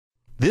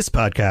This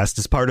podcast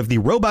is part of the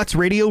Robots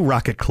Radio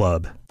Rocket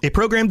Club, a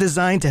program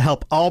designed to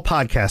help all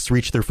podcasts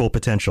reach their full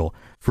potential.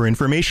 For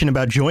information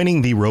about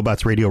joining the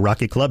Robots Radio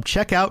Rocket Club,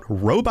 check out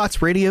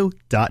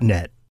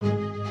robotsradio.net.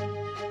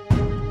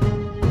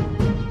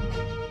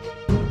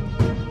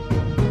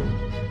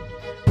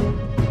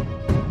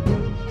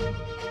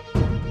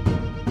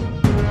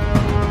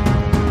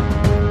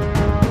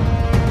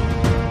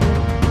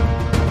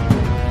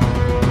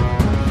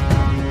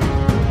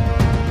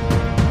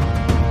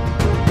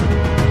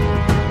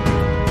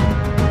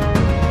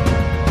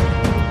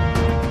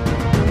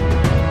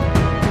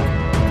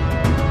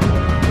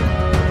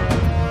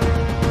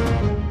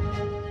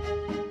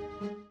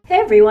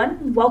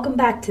 Everyone, welcome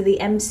back to the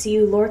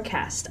MCU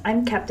Lorecast.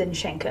 I'm Captain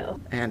Shenko.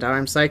 And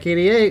I'm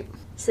Psych88.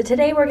 So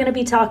today we're going to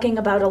be talking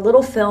about a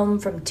little film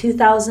from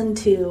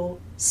 2002,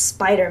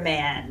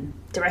 Spider-Man,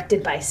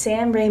 directed by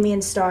Sam Raimi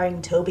and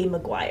starring Tobey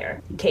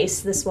Maguire. In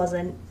case this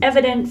wasn't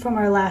evident from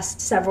our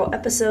last several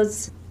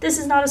episodes, this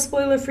is not a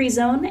spoiler-free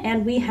zone,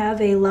 and we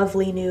have a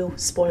lovely new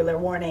spoiler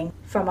warning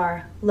from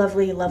our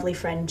lovely, lovely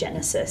friend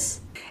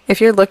Genesis.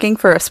 If you're looking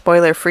for a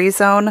spoiler-free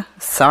zone,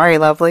 sorry,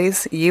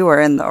 lovelies, you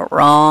are in the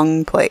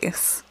wrong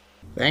place.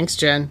 Thanks,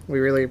 Jen. We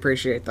really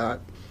appreciate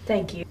that.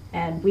 Thank you.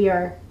 And we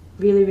are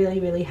really, really,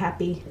 really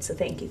happy. So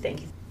thank you.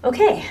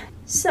 Okay,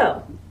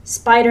 so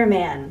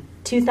Spider-Man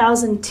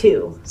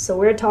 2002. So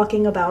we're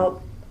talking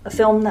about a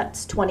film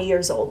that's 20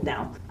 years old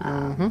now.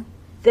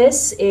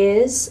 This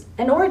is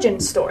an origin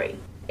story,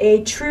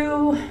 a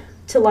true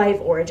to life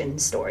origin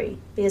story,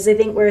 because I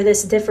think where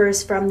this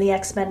differs from the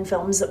X-Men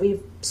films that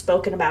we've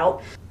spoken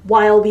about,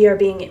 while we were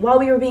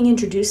being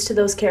introduced to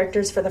those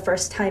characters for the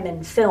first time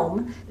in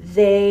film,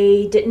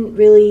 they didn't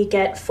really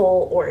get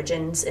full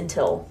origins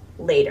until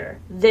later.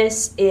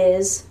 This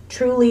is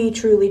truly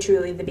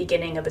the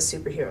beginning of a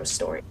superhero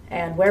story.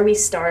 And where we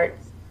start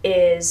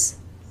is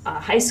a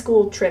high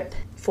school trip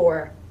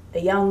for a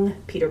young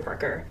Peter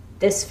Parker.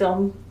 This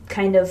film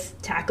kind of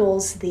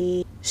tackles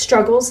the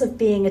struggles of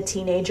being a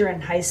teenager in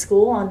high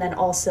school and then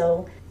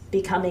also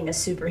becoming a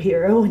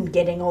superhero and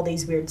getting all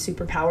these weird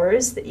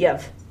superpowers that you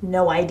have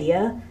no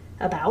idea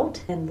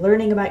about, and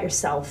learning about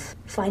yourself,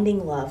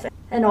 finding love,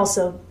 and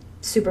also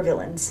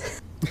supervillains.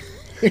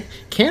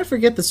 Can't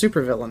forget the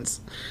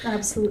supervillains.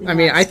 Absolutely. I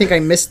mean, I think I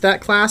missed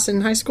that class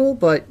in high school,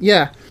 but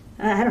yeah.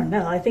 I don't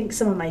know. I think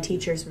some of my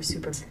teachers were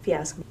super, if you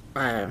ask me.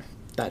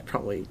 That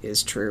probably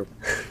is true.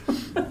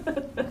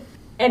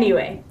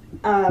 Anyway,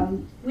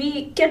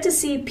 we get to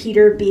see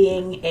Peter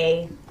being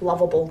a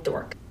lovable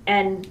dork.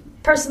 And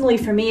personally,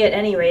 for me at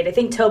any rate, I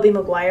think Tobey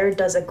Maguire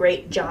does a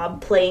great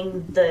job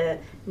playing the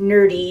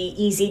nerdy,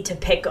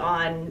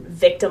 easy-to-pick-on,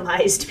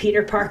 victimized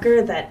Peter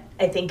Parker that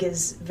I think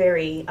is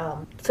very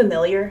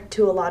familiar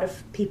to a lot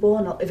of people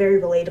and a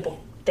very relatable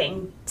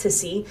thing to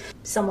see.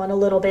 Someone a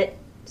little bit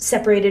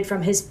separated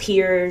from his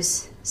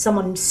peers,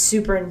 someone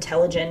super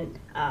intelligent,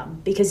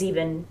 because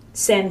even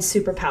Sam's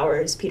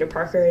superpowers, Peter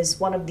Parker is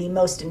one of the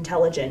most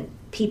intelligent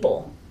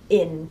people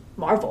in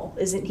Marvel,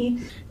 isn't he?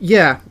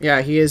 Yeah,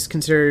 he is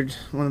considered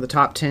one of the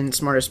top 10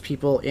 smartest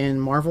people in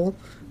Marvel,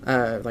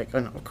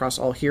 across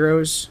all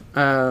heroes.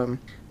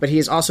 But he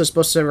is also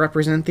supposed to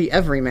represent the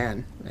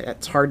everyman.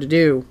 It's hard to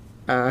do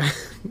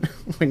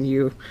when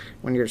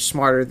you're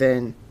smarter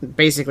than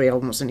basically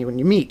almost anyone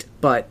you meet.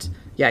 But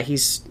yeah,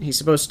 he's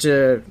supposed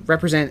to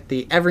represent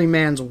the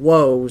everyman's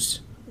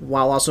woes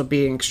while also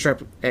being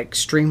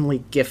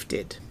extremely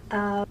gifted.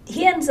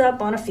 He ends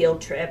up on a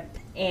field trip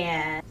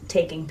and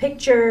taking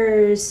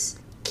pictures.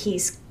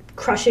 He's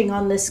crushing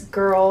on this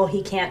girl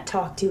he can't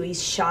talk to.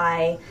 He's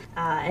shy,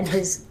 and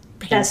his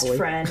best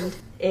friend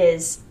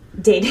is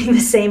dating the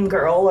same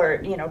girl,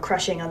 or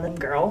crushing on the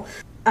girl.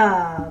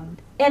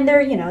 And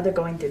they're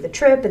going through the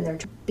trip, and they're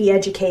to be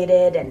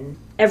educated. And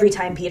every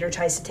time Peter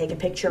tries to take a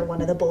picture,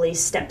 one of the bullies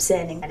steps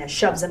in and kind of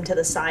shoves him to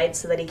the side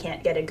so that he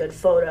can't get a good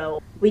photo.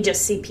 We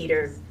just see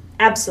Peter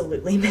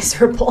absolutely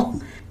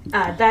miserable.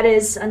 That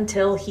is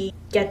until he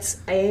gets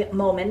a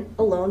moment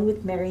alone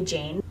with Mary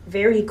Jane,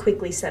 very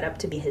quickly set up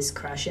to be his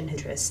crush and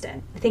interest.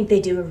 And I think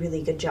they do a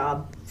really good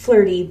job.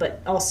 Flirty,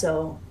 but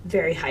also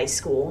very high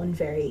school and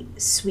very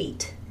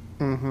sweet.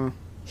 Mm-hmm.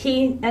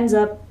 He ends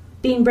up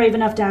being brave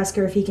enough to ask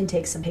her if he can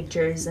take some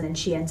pictures, and then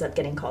she ends up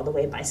getting called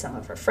away by some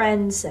of her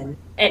friends. And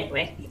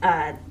anyway,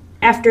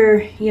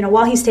 after,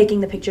 while he's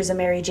taking the pictures of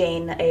Mary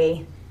Jane,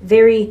 a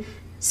very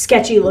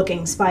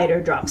sketchy-looking spider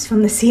drops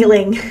from the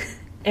ceiling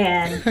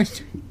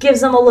and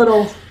gives him a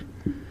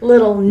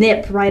little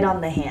nip right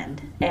on the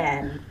hand.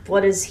 And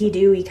what does he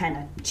do? He kind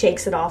of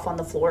shakes it off on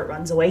the floor. It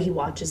runs away. He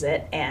watches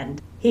it, and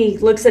he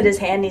looks at his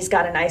hand. He's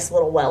got a nice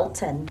little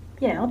welt, and,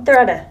 they're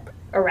at a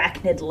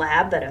arachnid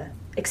lab, at a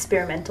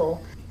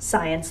experimental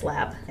science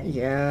lab.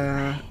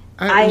 Yeah.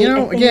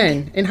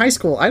 Again, in high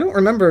school, I don't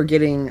remember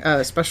getting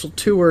special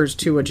tours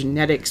to a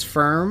genetics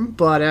firm,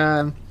 but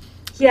I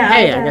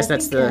guess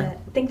that's I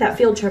think that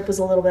field trip was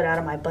a little bit out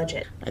of my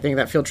budget. I think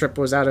that field trip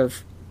was out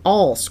of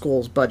all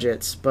schools'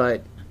 budgets,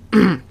 but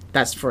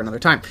that's for another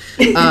time.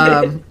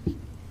 Can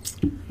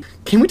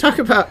we talk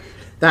about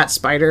that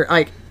spider?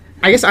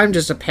 I guess I'm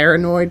just a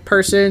paranoid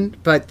person,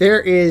 but there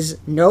is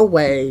no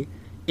way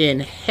in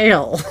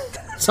hell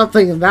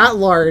something that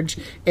large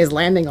is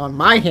landing on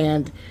my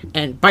hand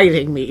and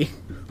biting me.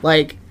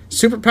 Like,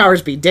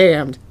 superpowers be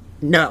damned.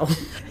 No.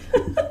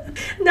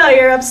 No,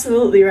 you're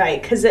absolutely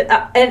right. Because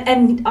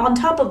and on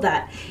top of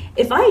that,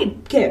 if I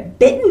get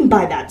bitten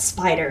by that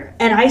spider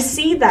and I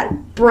see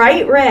that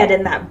bright red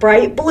and that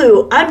bright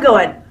blue,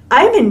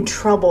 I'm in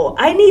trouble.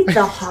 I need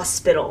the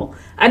hospital.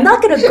 I'm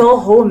not going to go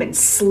home and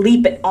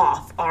sleep it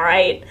off, all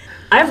right?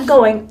 I'm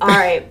going, all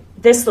right,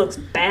 this looks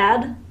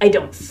bad. I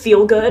don't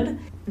feel good.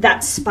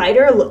 That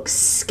spider looks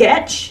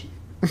sketch.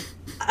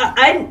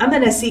 I'm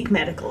going to seek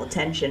medical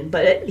attention.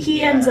 But he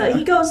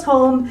goes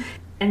home,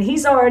 and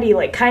he's already,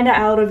 like, kind of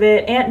out of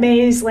it. Aunt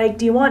May's like,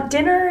 do you want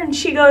dinner? And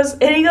he goes,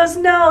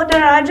 no,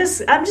 I'm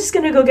just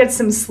going to go get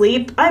some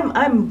sleep.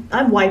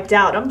 I'm wiped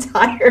out. I'm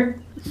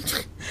tired.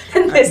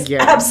 And this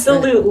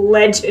absolute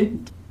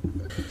legend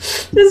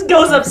just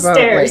goes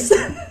upstairs.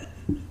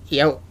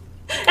 Yep.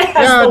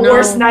 Has the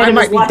worst night of his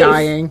life. I might be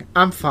dying.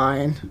 I'm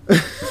fine.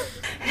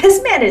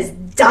 This man is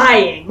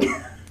dying.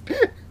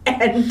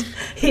 And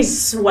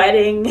he's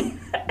sweating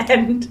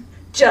and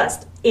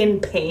just in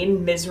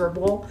pain,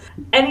 miserable.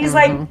 And he's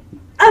like,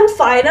 I'm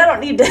fine. I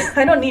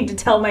don't need to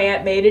tell my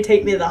Aunt May to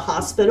take me to the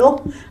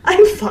hospital.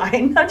 I'm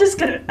fine. I'm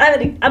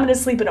gonna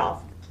sleep it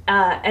off.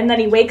 And then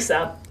he wakes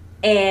up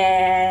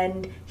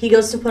and he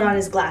goes to put on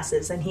his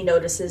glasses, and he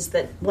notices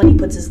that when he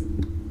puts his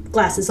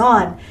glasses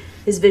on,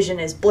 his vision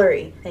is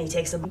blurry. And he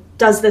takes them,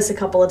 does this a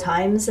couple of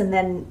times, and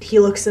then he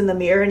looks in the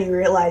mirror and he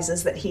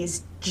realizes that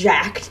he's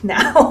jacked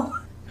now.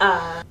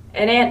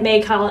 And Aunt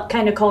May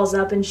kind of calls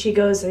up and she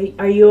goes,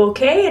 are you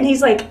okay? And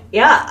he's like,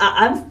 yeah,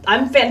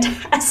 I'm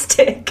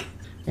fantastic.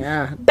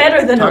 Yeah.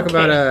 Better than talk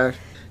okay.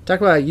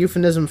 Talk about a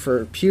euphemism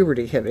for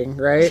puberty hitting,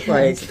 right?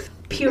 Like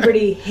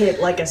puberty hit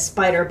like a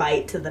spider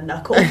bite to the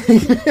knuckle.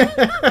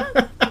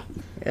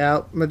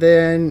 Yeah, but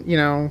then,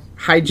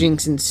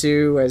 hijinks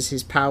ensue as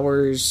his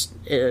powers,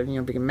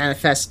 begin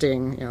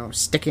manifesting,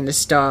 sticking to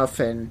stuff,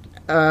 and,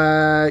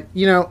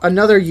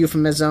 another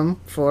euphemism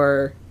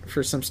for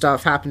some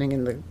stuff happening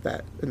in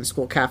the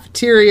school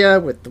cafeteria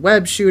with the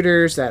web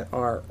shooters that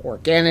are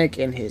organic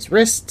in his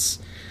wrists,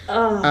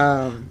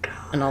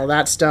 and all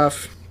that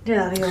stuff.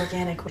 Yeah, the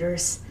organic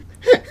shooters.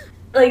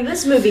 Like,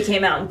 this movie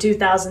came out in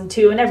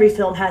 2002, and every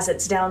film has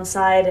its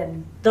downside,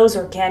 and those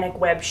organic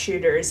web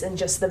shooters and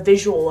just the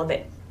visual of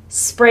it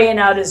spraying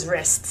out his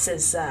wrists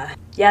is,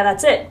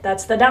 that's it.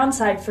 That's the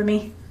downside for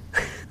me.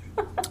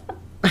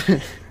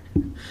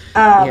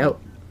 Yep.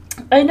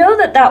 I know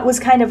that was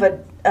kind of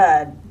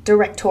a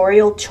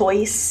directorial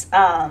choice.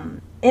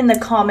 In the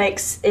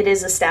comics, it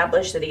is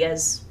established that he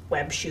has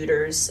web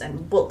shooters,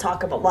 and we'll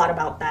talk a lot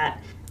about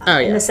that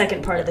in the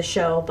second part of the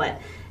show, but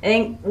I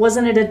think,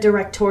 wasn't it a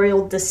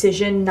directorial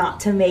decision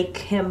not to make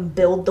him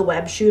build the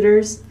web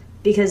shooters?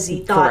 Because he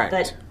thought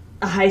that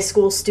a high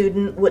school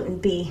student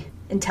wouldn't be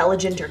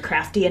intelligent or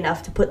crafty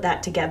enough to put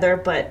that together,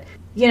 but,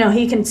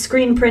 he can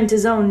screen print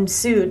his own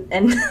suit,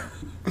 and...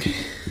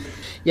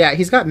 Yeah,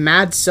 he's got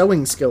mad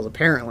sewing skills,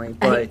 apparently,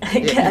 but... I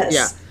guess.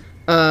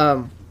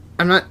 Yeah.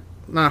 I'm not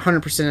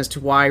 100% as to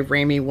why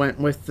Raimi went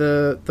with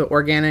the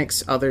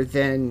organics, other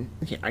than,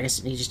 I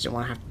guess he just didn't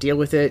want to have to deal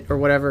with it, or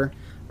whatever.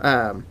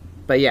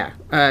 But yeah,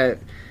 I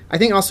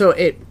think also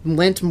it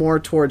lent more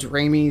towards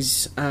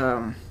Raimi's,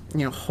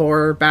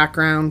 horror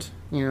background.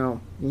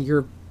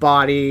 Your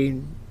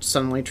body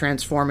suddenly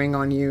transforming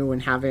on you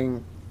and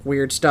having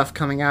weird stuff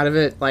coming out of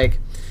it. Like,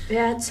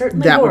 yeah, it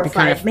certainly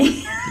horrified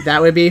me.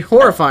 That would be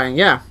horrifying.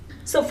 Yeah.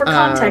 So for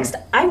context,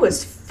 I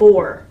was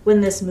 4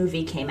 when this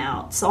movie came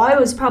out. So I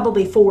was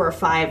probably 4 or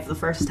 5 the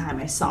first time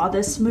I saw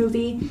this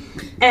movie,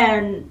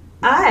 and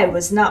I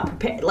was not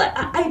prepared. Like,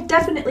 I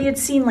definitely had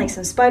seen, like,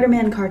 some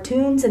Spider-Man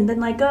cartoons and been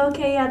like, oh,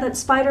 okay, yeah, that's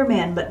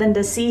Spider-Man. But then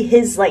to see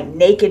his, like,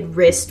 naked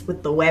wrist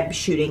with the web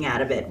shooting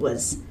out of it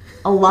was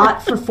a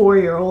lot for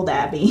 4-year-old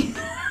Abby.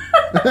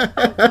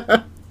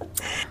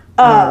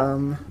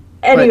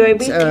 Anyway,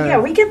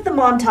 we get the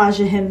montage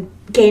of him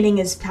gaining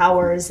his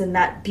powers and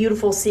that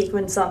beautiful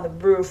sequence on the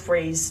roof where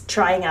he's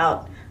trying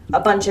out a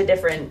bunch of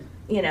different,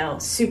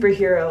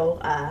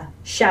 superhero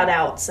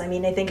shout-outs. I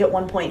mean, I think at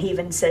one point he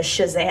even says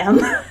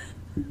Shazam.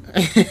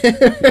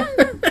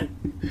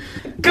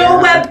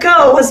 Go Web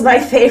Go was my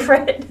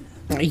favorite.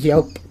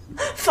 Yep.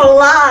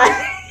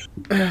 Fly!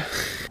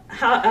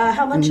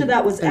 How much of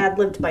that was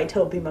ad-libbed by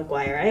Tobey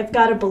Maguire? I have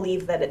got to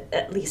believe that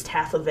at least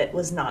half of it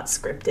was not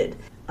scripted.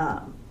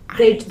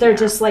 They're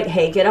just like,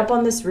 hey, get up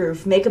on this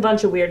roof, make a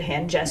bunch of weird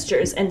hand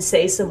gestures, and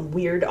say some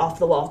weird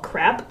off-the-wall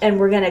crap, and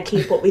we're going to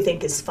keep what we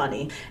think is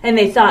funny. And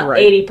they thought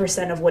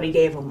 80% of what he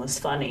gave them was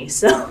funny,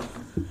 so...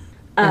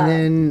 and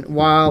then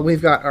while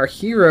we've got our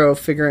hero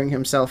figuring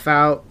himself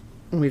out,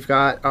 we've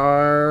got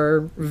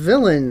our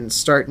villain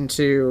starting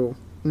to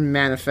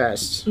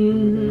manifest.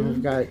 Mm-hmm.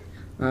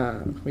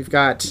 We've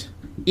got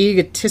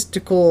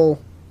egotistical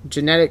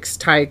genetics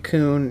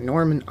tycoon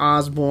Norman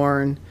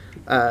Osborn,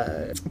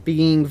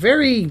 being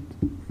very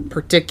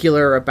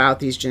particular about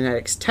these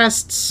genetics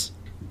tests,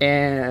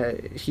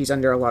 and he's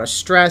under a lot of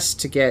stress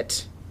to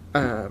get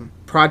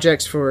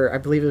projects for, I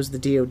believe it was the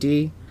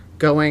DoD,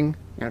 going,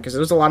 because it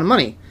was a lot of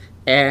money,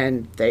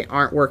 and they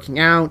aren't working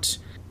out.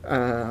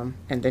 And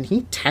then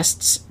he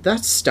tests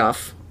that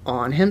stuff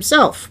on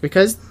himself,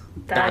 because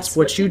that's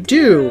what you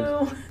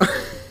do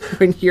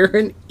when you're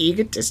an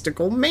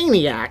egotistical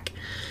maniac.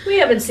 We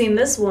haven't seen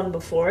this one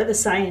before. The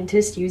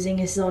scientist using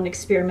his own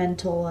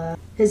experimental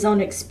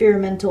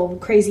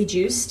crazy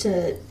juice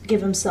to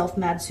give himself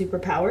mad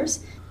superpowers.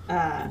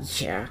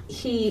 Yeah.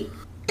 He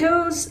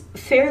goes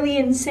fairly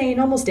insane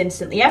almost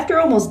instantly after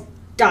almost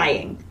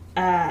dying.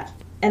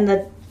 And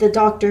the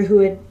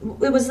doctor it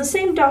was the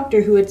same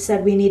doctor who had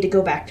said we need to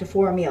go back to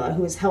formula,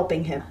 who was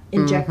helping him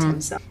inject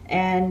himself.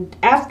 And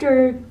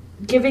after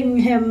giving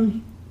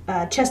him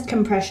chest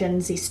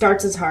compressions, he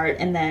starts his heart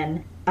and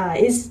then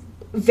is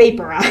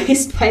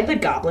vaporized by the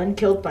goblin,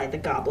 killed by the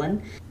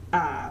goblin.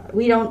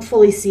 We don't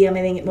fully see him.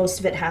 I think most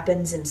of it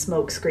happens in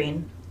smoke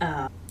screen.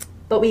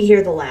 But we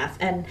hear the laugh.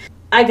 And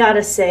I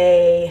gotta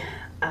say,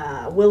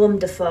 Willem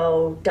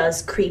Dafoe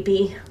does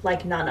creepy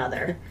like none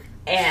other.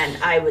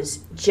 And I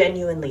was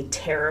genuinely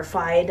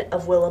terrified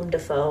of Willem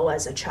Dafoe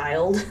as a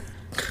child.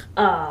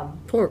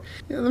 Poor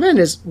the man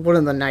is one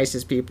of the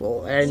nicest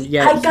people, and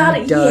yet he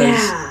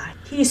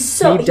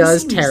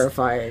does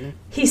terrifying.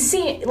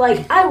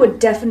 I would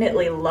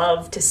definitely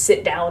love to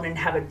sit down and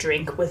have a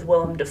drink with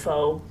Willem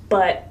Dafoe,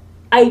 but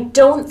I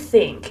don't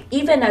think,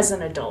 even as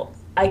an adult,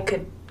 I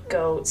could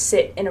go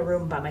sit in a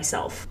room by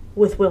myself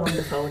with Willem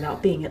Dafoe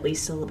without being at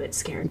least a little bit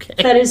scared. Okay.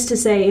 That is to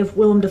say, if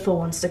Willem Dafoe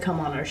wants to come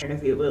on our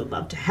interview, we would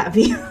love to have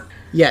you.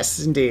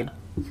 Yes, indeed.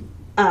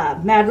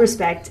 Mad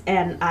respect,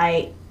 and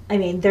I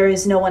mean, there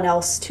is no one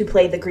else to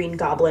play the Green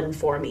Goblin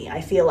for me.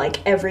 I feel like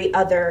every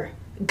other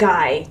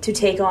guy to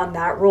take on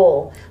that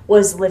role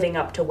was living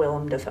up to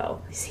Willem Dafoe.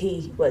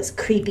 He was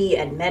creepy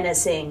and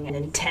menacing and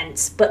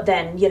intense, but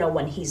then,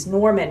 when he's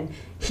Norman,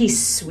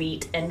 he's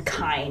sweet and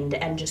kind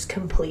and just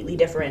completely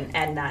different,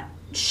 and that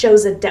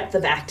shows a depth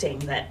of acting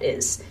that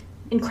is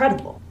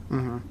incredible.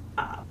 Mm-hmm.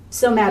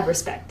 So mad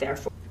respect,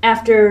 therefore.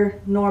 After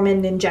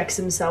Norman injects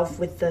himself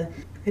with I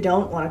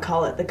don't want to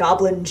call it the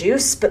goblin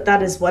juice, but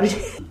that is what it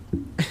is.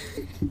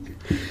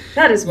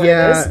 That is what it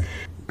is.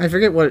 I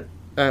forget what,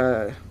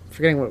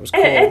 forgetting what it was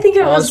called. I think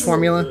it was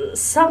formula?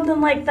 Something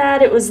like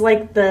that. It was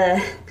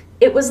a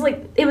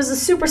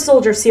super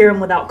soldier serum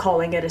without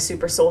calling it a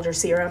super soldier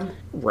serum.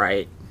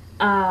 Right.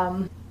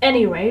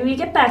 Anyway, we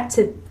get back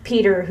to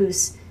Peter,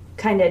 who's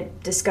kind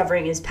of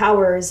discovering his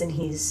powers, and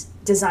he's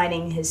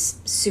designing his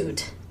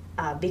suit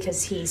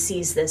because he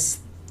sees this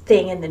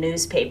thing in the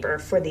newspaper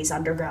for these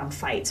underground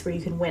fights where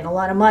you can win a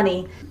lot of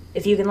money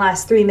if you can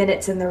last 3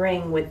 minutes in the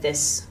ring with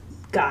this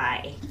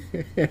guy.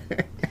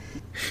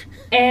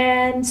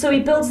 And so he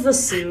builds the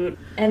suit,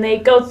 and they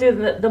go through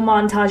the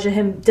montage of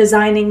him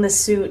designing the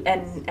suit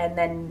and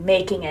then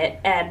making it,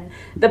 and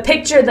the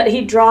picture that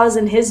he draws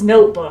in his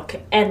notebook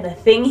and the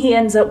thing he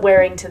ends up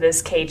wearing to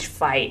this cage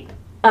fight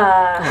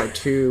are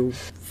two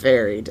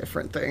very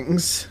different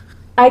things.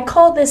 I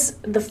call this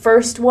the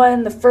first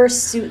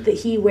suit that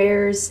he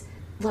wears,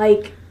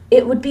 like,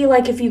 it would be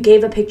like if you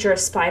gave a picture of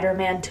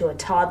Spider-Man to a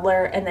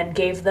toddler and then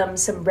gave them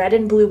some red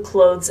and blue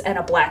clothes and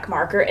a black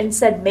marker and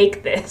said,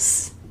 make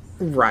this.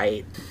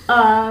 Right.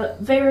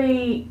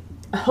 Very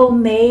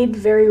homemade,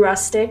 very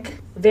rustic,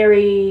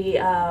 very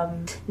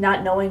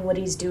not knowing what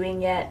he's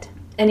doing yet.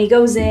 And he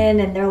goes in,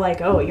 and they're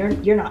like, "Oh,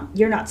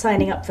 you're not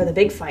signing up for the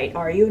big fight,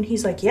 are you?" And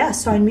he's like, "Yeah,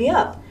 sign me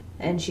up."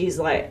 And she's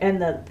like,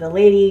 and the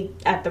lady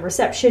at the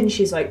reception,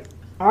 she's like,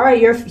 "All right,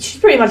 she's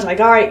pretty much like,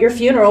 all right, your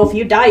funeral. If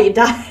you die, you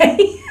die."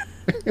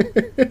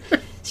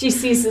 She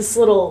sees this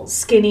little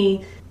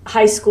skinny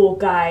high school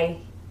guy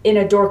in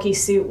a dorky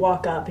suit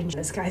walk up, and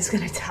this guy's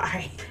gonna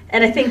die.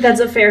 And I think that's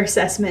a fair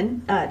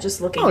assessment, just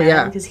looking at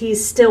him, because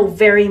he's still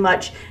very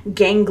much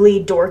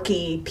gangly,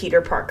 dorky Peter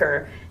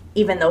Parker,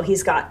 even though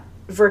he's got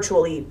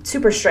virtually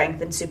super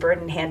strength and super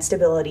enhanced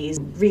abilities,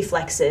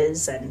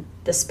 reflexes, and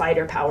the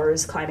spider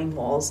powers, climbing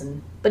walls.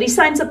 But he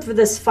signs up for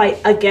this fight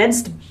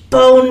against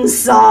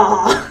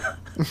Bonesaw.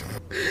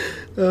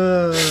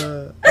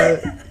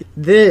 If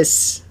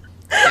this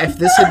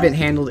had been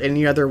handled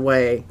any other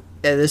way,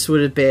 this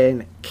would have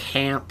been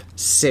Camp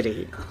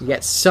City.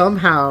 Yet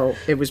somehow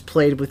it was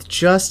played with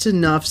just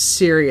enough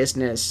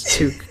seriousness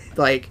to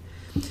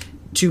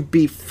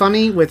be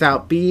funny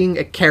without being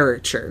a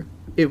caricature.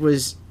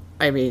 It's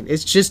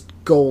just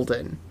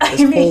golden.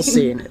 This whole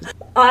scene.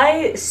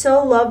 I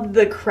so loved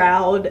the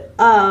crowd.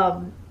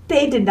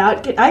 They did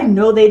not get, I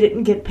know they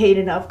didn't get paid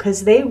enough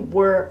because they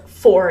were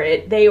for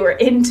it. They were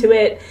into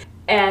it.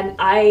 And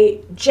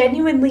I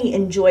genuinely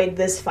enjoyed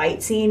this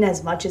fight scene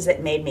as much as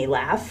it made me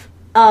laugh.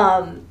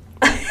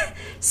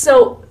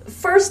 So,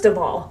 first of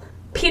all,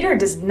 Peter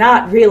does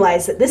not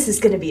realize that this is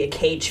going to be a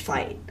cage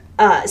fight.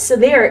 So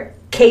they're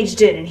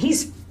caged in, and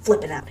he's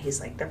flipping out.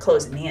 He's like, they're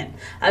closing me in.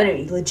 I'm going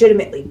to be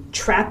legitimately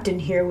trapped in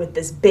here with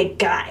this big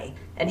guy.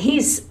 And he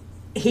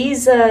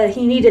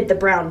needed the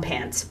brown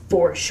pants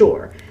for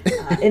sure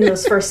in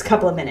those first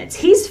couple of minutes.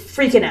 He's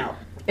freaking out.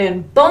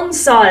 And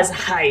Bonesaw is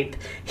hype.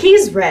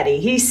 He's ready.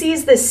 He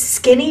sees this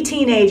skinny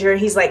teenager, and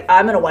he's like,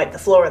 I'm going to wipe the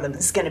floor with him.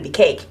 This is going to be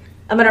cake.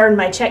 I'm going to earn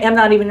my check. I'm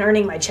not even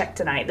earning my check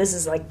tonight. This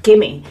is like,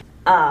 gimme.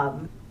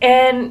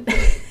 And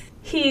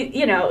he,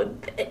 you know,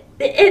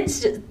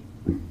 it's just,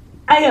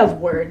 I have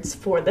words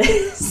for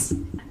this.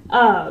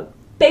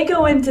 They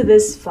go into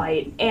this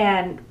fight,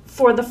 and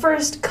for the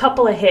first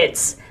couple of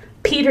hits,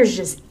 Peter's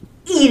just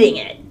eating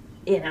it.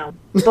 You know,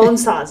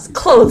 Bonesaw's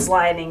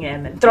clotheslining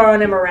him and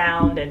throwing him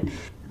around, and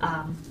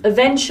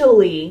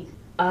eventually,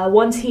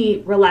 once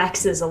he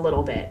relaxes a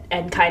little bit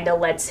and kind of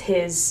lets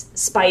his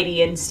spidey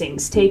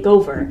instincts take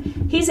over,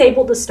 he's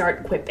able to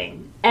start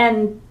quipping.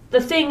 And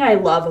the thing I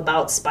love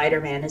about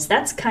Spider-Man is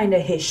that's kind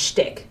of his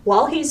shtick.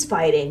 While he's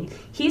fighting,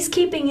 he's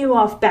keeping you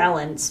off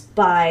balance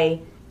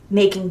by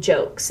making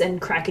jokes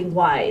and cracking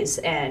wise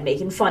and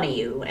making fun of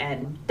you,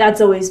 and that's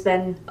always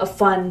been a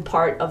fun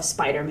part of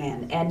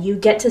Spider-Man, and you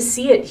get to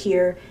see it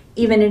here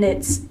even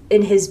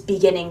in his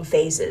beginning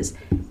phases.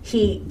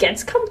 He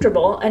gets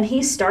comfortable and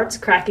he starts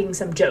cracking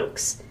some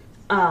jokes.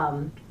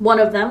 One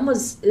of them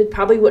was, it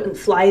probably wouldn't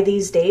fly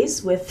these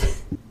days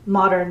with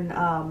modern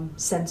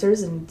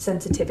censors and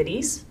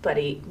sensitivities, but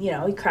he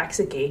cracks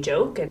a gay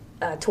joke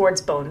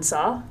towards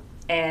Bonesaw,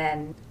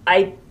 and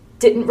I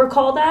didn't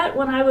recall that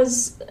when I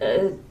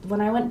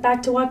went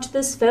back to watch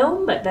this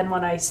film, but then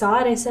when I saw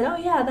it, I said, "Oh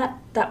yeah,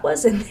 that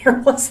was in there,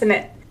 wasn't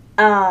it?"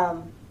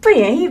 But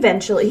yeah, he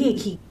eventually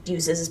he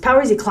uses his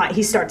powers.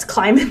 He starts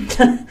climbing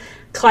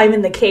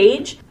the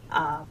cage.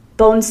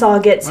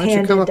 Bonesaw gets handed. Why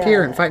don't you come up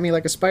here and fight me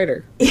like a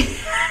spider?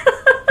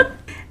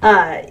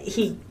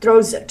 He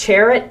throws a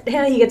chair at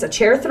him. He gets a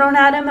chair thrown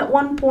at him at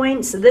one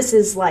point. So this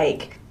is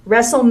like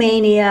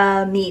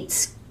WrestleMania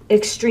meets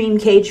extreme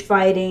cage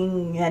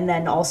fighting, and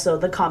then also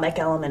the comic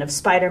element of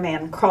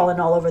Spider-Man crawling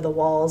all over the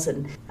walls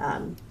and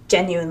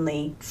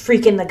genuinely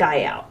freaking the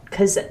guy out.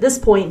 Because at this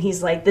point,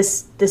 he's like,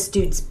 this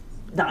dude's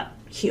not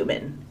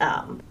human.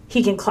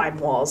 He can climb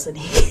walls, and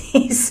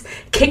he's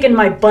kicking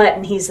my butt,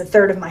 and he's a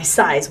third of my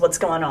size. What's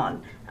going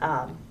on?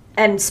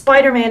 And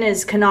Spider-Man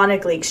is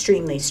canonically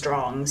extremely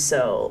strong,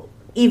 so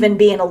even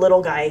being a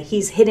little guy,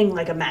 he's hitting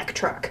like a Mack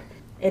truck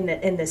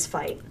in this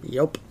fight.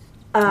 Yep.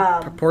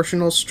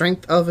 Proportional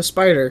strength of a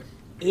spider.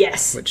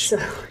 Yes, so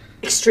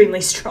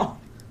extremely strong.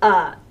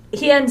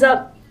 He ends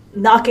up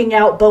knocking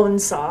out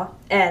Bonesaw,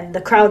 and the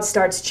crowd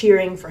starts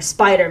cheering for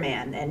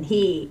Spider-Man, and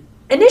he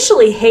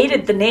initially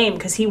hated the name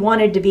because he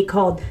wanted to be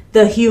called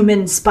the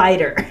Human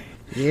Spider.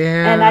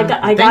 Yeah, and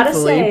I gotta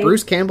say,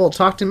 Bruce Campbell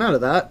talked him out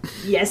of that.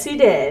 Yes, he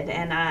did,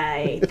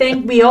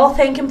 and we all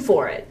thank him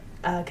for it,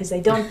 because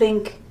I don't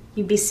think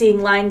you'd be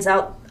seeing lines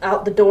out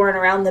the door and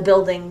around the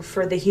building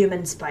for the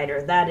Human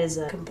Spider. That is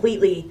a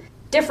completely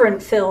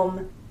different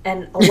film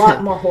and a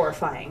lot more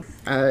horrifying.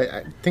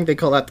 I think they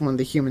call that one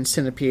the Human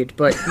Centipede,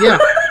 but yeah.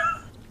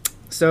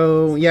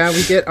 So yeah,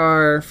 we get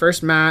our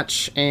first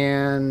match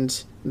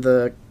and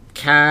the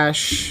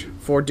cash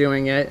for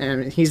doing it,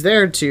 and he's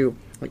there to,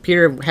 like,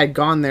 Peter had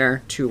gone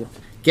there to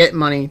get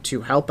money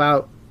to help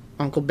out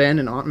Uncle Ben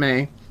and Aunt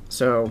May.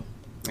 So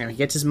he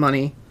gets his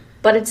money.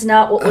 But it's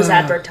not what was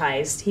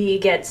advertised. He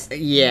gets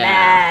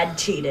mad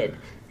cheated.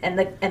 And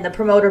the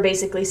promoter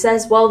basically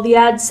says, well, the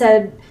ad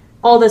said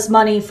all this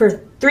money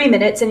for 3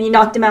 minutes and you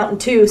knocked him out in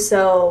 2,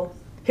 so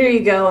here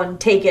you go and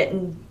take it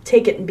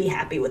and be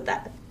happy with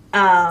that.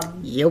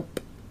 Yep.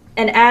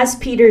 And as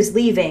Peter's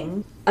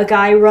leaving, a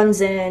guy runs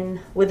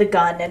in with a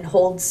gun and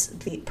holds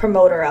the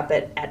promoter up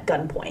at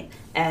gunpoint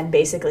and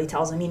basically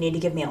tells him, you need to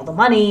give me all the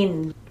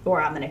money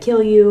or I'm going to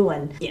kill you.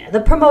 And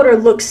the promoter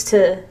looks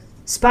to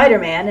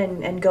Spider-Man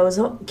and goes,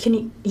 oh,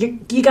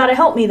 you got to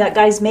help me. That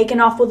guy's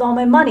making off with all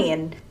my money.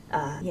 And,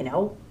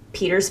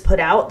 Peter's put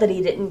out that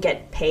he didn't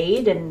get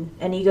paid.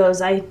 And he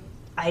goes, I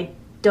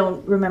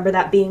don't remember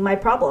that being my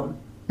problem.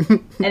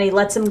 And he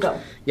lets him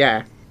go.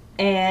 Yeah.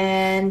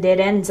 And it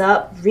ends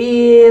up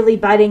really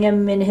biting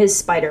him in his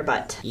spider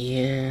butt.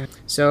 Yeah.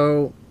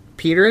 So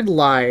Peter had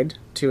lied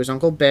to his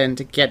Uncle Ben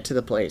to get to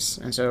the place.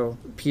 And so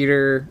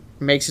Peter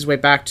makes his way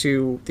back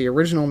to the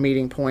original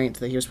meeting point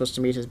that he was supposed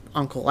to meet his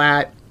uncle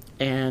at.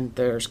 And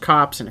there's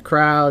cops and a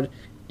crowd.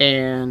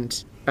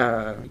 And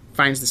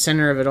finds the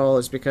center of it all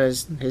is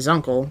because his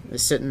uncle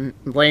is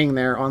laying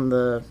there on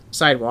the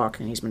sidewalk.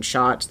 And he's been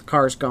shot. The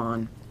car's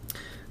gone.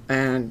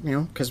 And,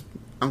 because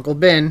Uncle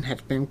Ben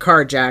had been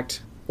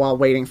carjacked while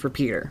waiting for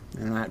Peter.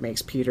 And that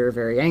makes Peter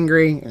very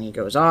angry, and he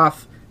goes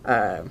off,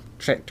 trying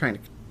to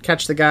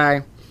catch the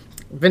guy.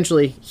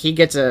 Eventually, he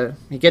gets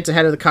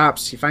ahead of the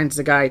cops, he finds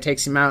the guy,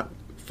 takes him out,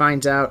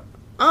 finds out,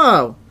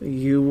 oh,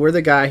 you were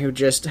the guy who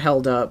just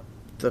held up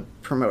the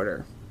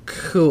promoter.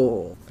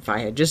 Cool. If I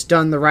had just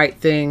done the right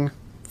thing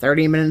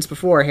 30 minutes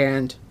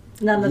beforehand,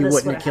 you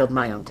wouldn't have killed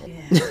my uncle.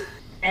 Yeah.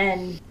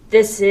 And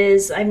it's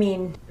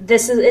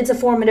a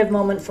formative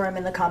moment for him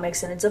in the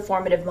comics, and it's a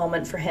formative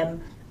moment for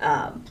him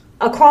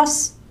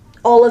across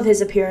all of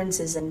his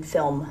appearances in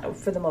film,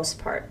 for the most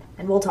part.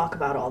 And we'll talk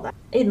about all that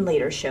in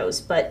later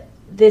shows. But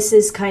this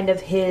is kind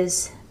of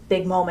his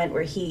big moment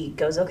where he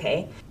goes,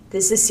 okay,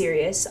 this is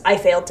serious. I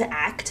failed to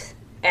act.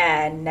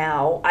 and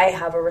now I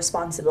have a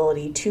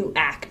responsibility to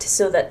act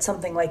so that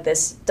something like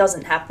this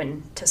doesn't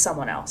happen to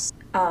someone else.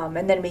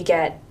 And then we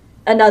get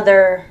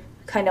another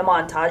kind of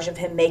montage of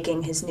him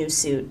making his new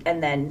suit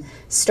and then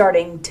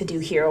starting to do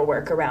hero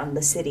work around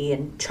the city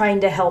and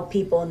trying to help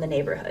people in the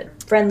neighborhood.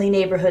 Friendly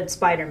neighborhood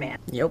Spider-Man.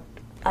 Yep.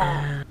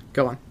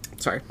 Go on.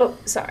 Sorry. Oh,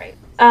 sorry.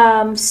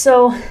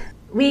 So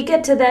we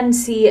get to then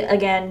see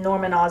again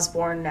Norman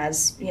Osborn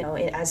as, you know,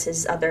 as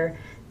his other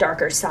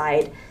darker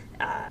side.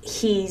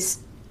 He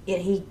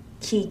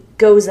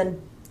goes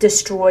and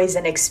destroys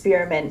an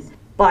experiment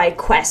by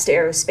Quest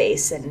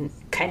Aerospace and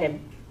kind of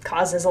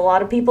causes a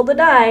lot of people to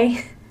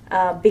die.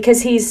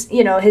 Because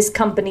his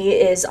company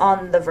is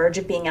on the verge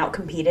of being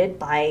outcompeted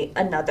by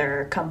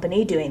another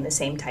company doing the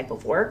same type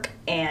of work.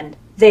 And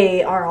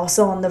they are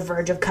also on the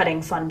verge of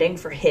cutting funding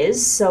for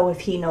his. So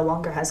if he no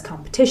longer has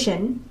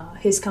competition,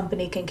 his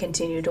company can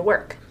continue to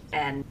work.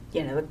 And,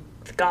 you know,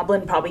 the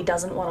Goblin probably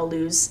doesn't want to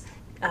lose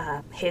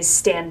his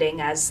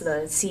standing as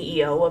the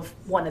CEO of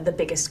one of the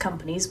biggest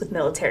companies with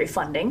military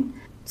funding.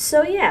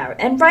 So yeah,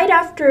 and right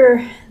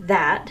after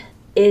that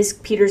is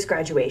Peter's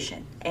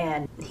graduation.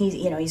 And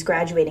he's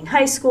graduating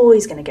high school.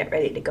 He's going to get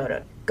ready to go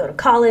to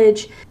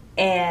college,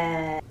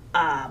 and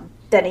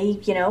then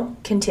he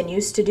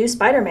continues to do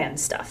Spider-Man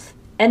stuff.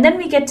 And then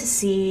we get to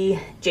see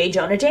J.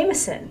 Jonah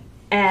Jameson,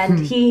 and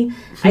he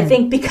I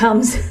think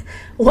becomes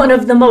one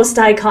of the most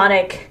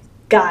iconic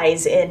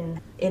guys in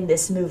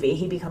this movie.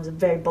 He becomes a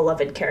very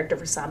beloved character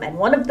for some, and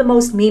one of the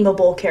most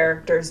memeable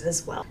characters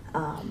as well.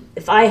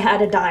 If I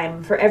had a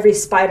dime for every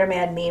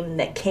Spider-Man meme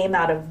that came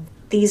out of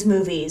these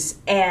movies,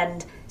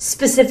 and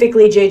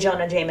specifically J.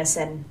 Jonah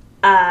Jameson,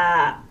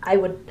 I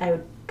would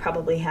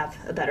probably have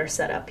a better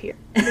setup here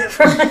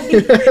for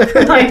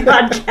my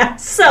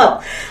podcast.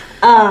 So,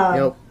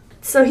 Yep.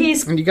 so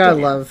he's And you gotta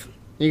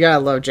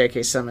love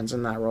J.K. Simmons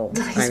in that role.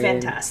 He's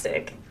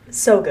fantastic,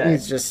 so good.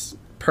 He's just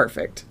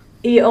perfect.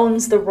 He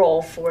owns the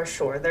role for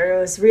sure. There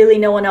was really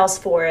no one else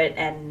for it,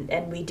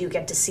 and we do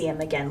get to see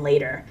him again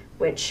later,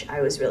 which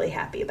I was really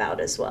happy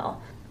about as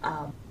well.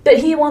 But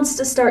he wants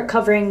to start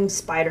covering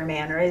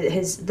Spider-Man, or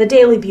the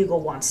Daily Bugle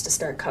wants to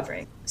start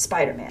covering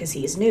Spider-Man because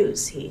he's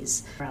news.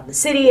 He's around the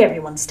city,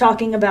 everyone's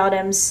talking about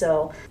him,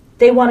 so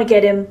they want to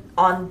get him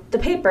on the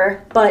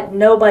paper, but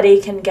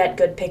nobody can get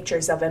good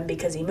pictures of him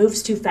because he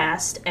moves too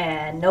fast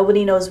and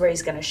nobody knows where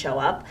he's going to show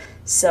up.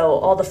 So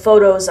all the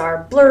photos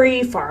are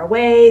blurry, far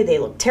away, they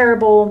look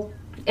terrible.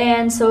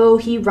 And so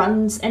he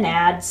runs an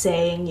ad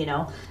saying,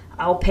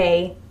 I'll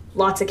pay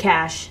lots of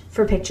cash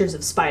for pictures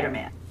of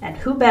Spider-Man. And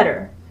who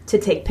better to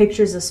take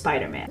pictures of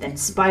Spider-Man than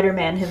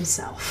Spider-Man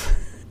himself?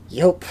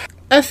 Yep.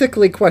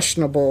 Ethically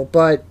questionable,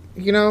 but,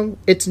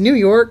 it's New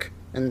York,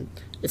 and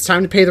it's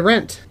time to pay the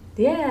rent.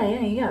 Yeah,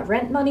 you got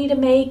rent money to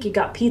make, you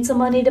got pizza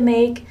money to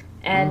make,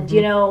 and,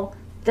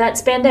 that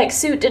spandex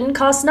suit didn't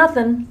cost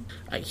nothing.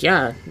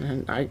 Yeah,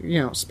 and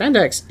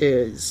spandex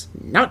is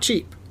not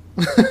cheap.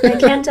 I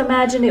can't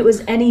imagine it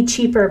was any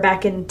cheaper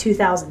back in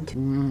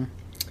 2002.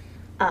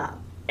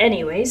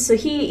 Anyway, so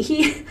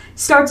he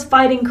starts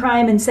fighting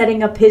crime and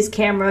setting up his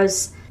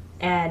cameras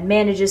and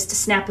manages to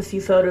snap a few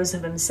photos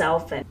of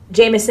himself. And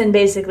Jameson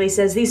basically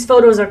says, these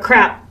photos are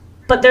crap,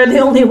 but they're the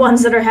only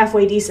ones that are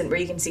halfway decent where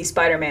you can see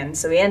Spider-Man.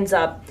 So he ends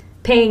up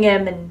paying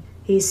him, and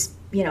he's,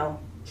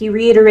 he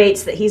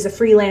reiterates that he's a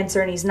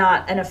freelancer and he's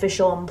not an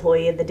official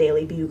employee of the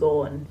Daily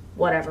Bugle and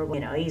whatever.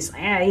 He's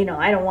like, I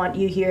don't want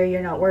you here,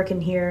 you're not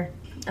working here.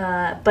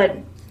 But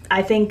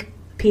I think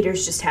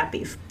Peter's just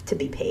happy to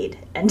be paid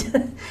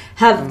and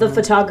have the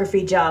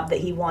photography job that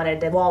he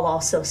wanted, while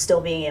also still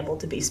being able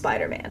to be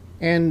Spider-Man.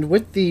 And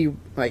with the,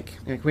 like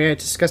we had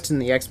discussed in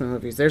the X-Men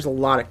movies, there's a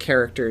lot of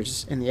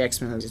characters in the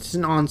X-Men movies. It's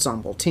an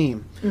ensemble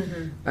team.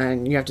 Mm-hmm.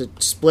 And you have to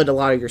split a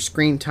lot of your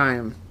screen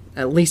time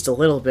at least a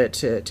little bit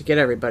to get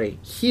everybody.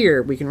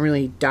 Here, we can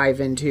really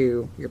dive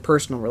into your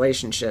personal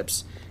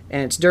relationships.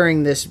 And it's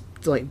during this,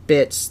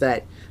 bits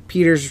that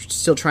Peter's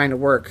still trying to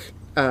work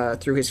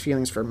through his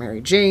feelings for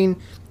Mary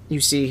Jane. You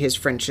see his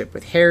friendship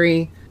with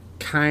Harry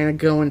kind of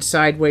going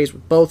sideways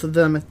with both of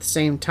them at the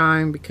same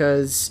time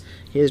because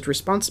his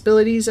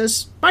responsibilities as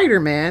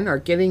Spider-Man are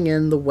getting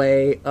in the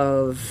way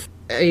of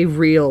a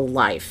real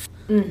life.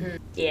 Mm-hmm.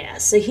 Yeah,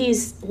 so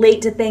he's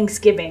late to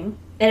Thanksgiving,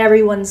 and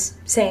everyone's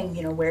saying,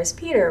 where's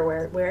Peter?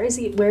 Where is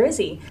he? Where is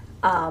he?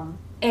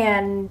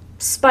 And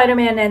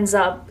Spider-Man ends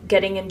up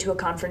getting into a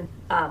conference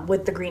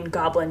with the Green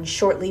Goblin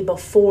shortly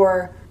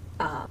before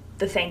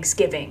the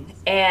Thanksgiving,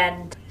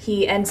 and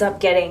he ends up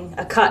getting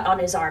a cut on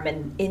his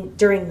arm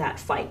during that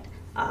fight.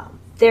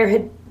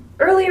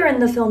 Earlier in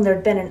the film, there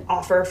had been an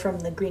offer from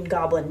the Green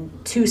Goblin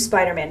to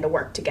Spider-Man to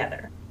work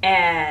together.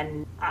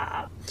 And,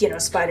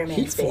 Spider-Man...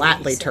 He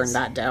flatly turned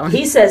that down.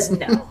 He says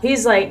no.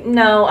 He's like,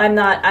 no, I'm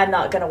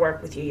not going to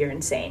work with you. You're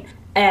insane.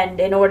 And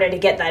in order to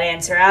get that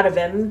answer out of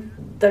him,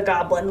 the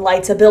Goblin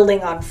lights a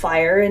building on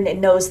fire and it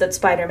knows that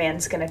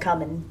Spider-Man's going to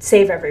come and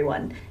save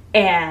everyone.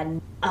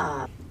 And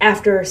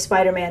after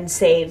Spider-Man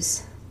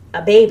saves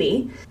a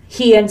baby,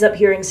 he ends up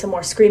hearing some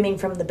more screaming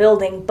from the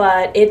building,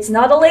 but it's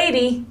not a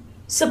lady.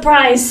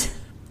 Surprise!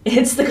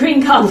 It's the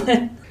Green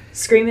Goblin.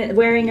 screaming,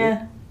 wearing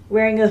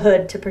a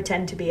hood to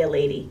pretend to be a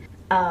lady.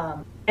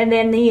 And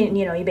then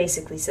he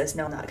basically says,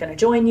 no, I'm not going to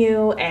join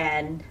you.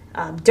 And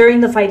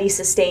during the fight, he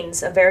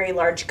sustains a very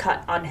large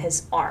cut on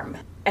his arm.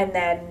 And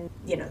then,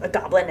 the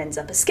goblin ends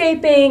up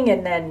escaping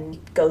and then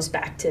goes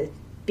back to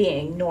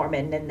being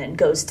Norman and then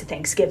goes to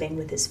Thanksgiving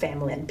with his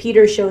family. And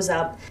Peter shows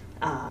up,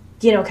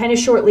 kind of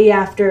shortly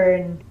after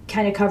and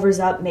kind of covers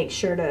up, makes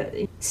sure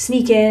to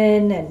sneak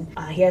in. And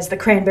he has the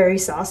cranberry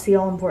sauce, the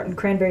all-important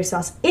cranberry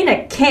sauce in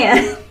a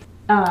can.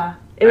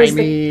 It was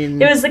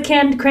the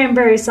canned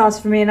cranberry sauce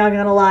for me, not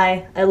gonna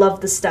lie. I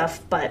love the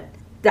stuff, but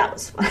that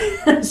was fun.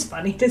 It was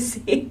funny to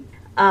see.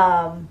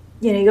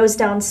 He goes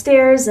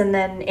downstairs, and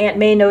then Aunt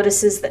May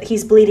notices that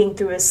he's bleeding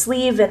through his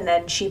sleeve, and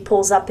then she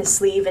pulls up his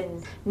sleeve,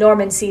 and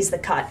Norman sees the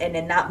cut, and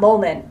in that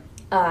moment,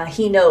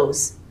 he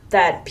knows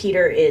that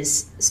Peter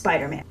is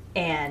Spider-Man.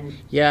 And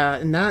yeah,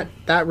 and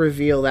that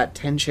reveal, that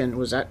tension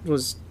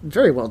was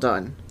very well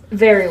done.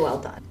 Very well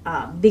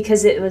done,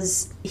 because it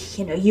was,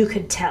 you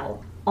could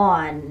tell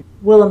on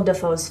Willem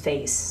Dafoe's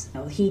face.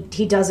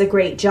 He does a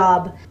great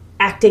job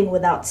acting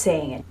without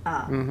saying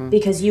it,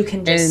 because you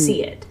can just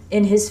see it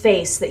in his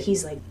face that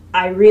he's like,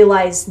 I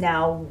realize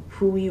now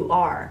who you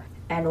are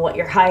and what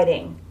you're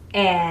hiding,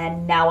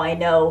 and now I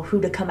know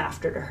who to come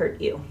after to hurt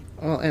you.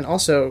 Well, and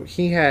also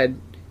he'd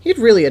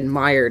really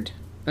admired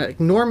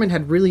Norman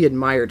had really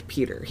admired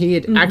Peter. He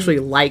had actually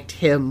liked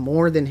him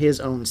more than his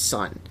own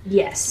son.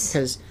 Yes,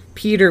 because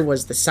Peter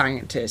was the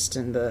scientist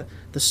and the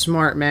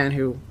smart man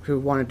who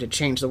wanted to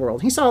change the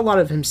world. He saw a lot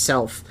of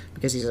himself,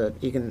 because he's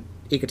an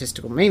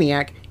egotistical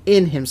maniac,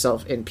 in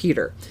himself, in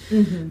Peter.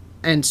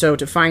 And so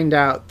to find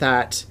out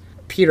that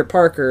Peter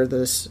Parker,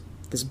 this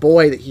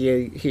boy that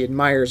he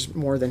admires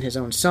more than his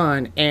own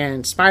son,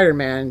 and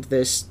Spider-Man,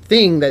 this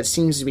thing that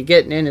seems to be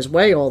getting in his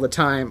way all the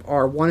time,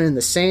 are one and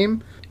the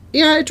same,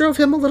 yeah, it drove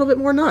him a little bit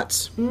more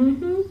nuts.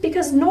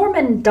 Because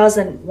Norman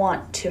doesn't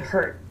want to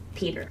hurt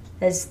Peter.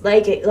 As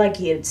like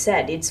he had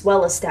said, it's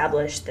well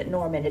established that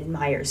Norman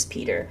admires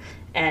Peter,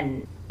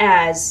 and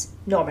as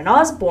Norman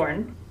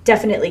Osborn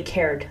definitely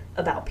cared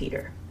about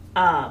Peter.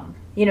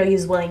 He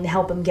was willing to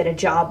help him get a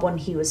job when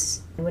he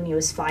was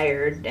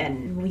fired,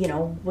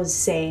 and was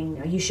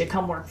saying you should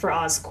come work for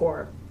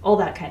Oscorp, all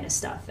that kind of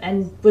stuff,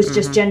 and was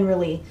just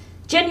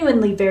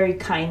genuinely very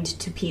kind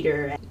to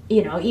Peter.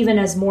 Even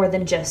as more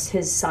than just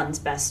his son's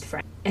best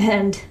friend.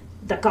 And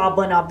the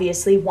Goblin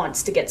obviously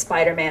wants to get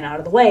Spider-Man out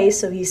of the way,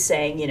 so he's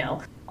saying,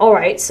 all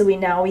right, so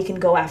we can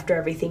go after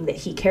everything that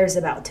he cares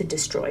about to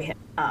destroy him.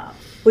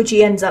 Which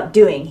he ends up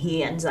doing.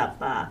 He ends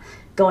up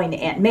going to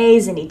Aunt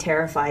May's, and he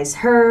terrifies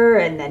her,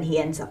 and then he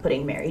ends up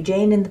putting Mary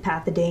Jane in the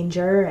path of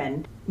danger,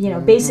 and,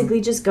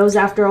 basically just goes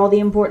after all the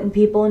important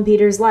people in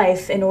Peter's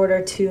life in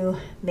order to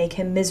make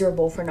him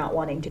miserable for not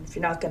wanting to. If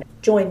you're not going to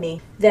join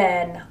me,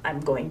 then I'm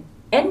going to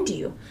end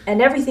you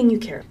and everything you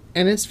care.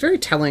 And it's very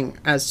telling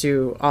as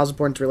to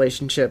Osborn's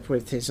relationship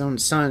with his own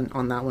son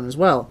on that one as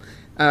well.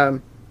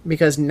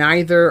 Because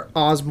neither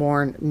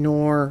Osborn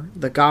nor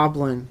the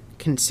Goblin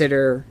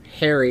consider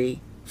Harry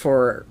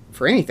for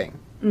anything.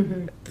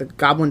 The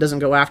Goblin doesn't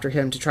go after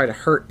him to try to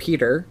hurt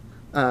Peter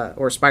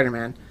or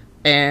Spider-Man,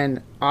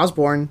 and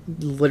Osborn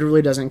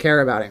literally doesn't care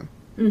about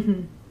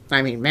him.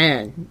 I mean,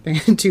 man,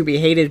 to be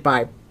hated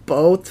by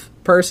both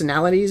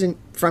personalities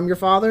from your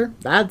father,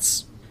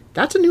 that's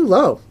a new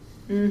low.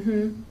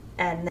 And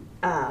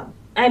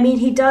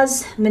he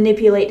does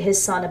manipulate his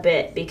son a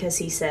bit, because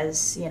he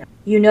says,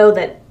 you know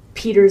that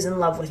Peter's in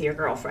love with your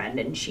girlfriend,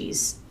 and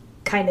she's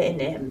kind of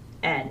into him,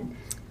 and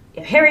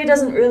Harry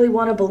doesn't really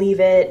want to believe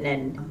it.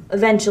 And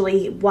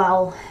eventually,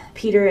 while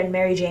Peter and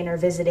Mary Jane are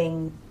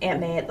visiting Aunt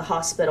May at the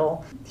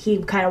hospital, he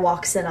kind of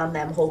walks in on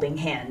them holding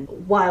hand.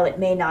 While it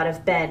may not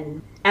have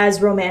been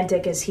as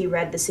romantic as he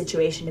read the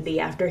situation to be,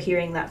 after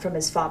hearing that from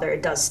his father,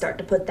 it does start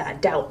to put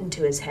that doubt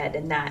into his head,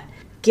 and that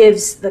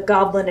gives the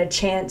Goblin a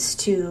chance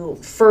to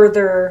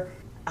further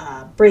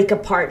break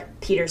apart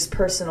Peter's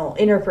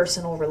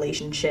interpersonal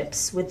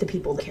relationships with the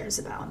people that he cares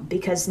about.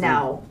 Because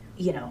now,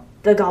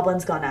 the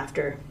Goblin's gone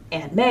after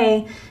Aunt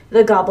May,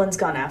 the Goblin's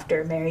gone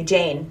after Mary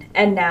Jane,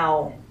 and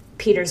now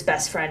Peter's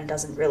best friend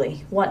doesn't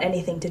really want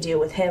anything to do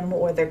with him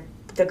or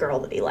the girl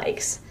that he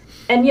likes.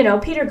 And,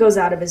 Peter goes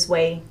out of his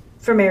way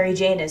for Mary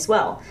Jane as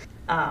well.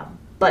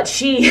 But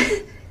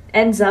she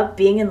ends up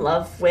being in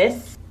love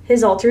with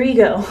his alter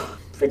ego,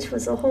 which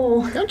was a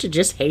whole... Don't you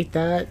just hate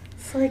that?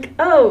 It's like,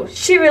 oh,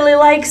 she really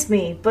likes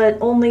me, but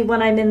only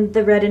when I'm in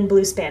the red and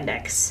blue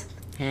spandex.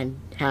 And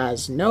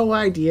has no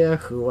idea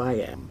who I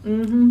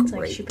am. It's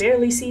like she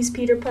barely sees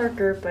Peter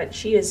Parker, but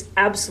she is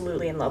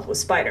absolutely in love with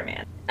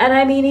Spider-Man.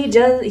 And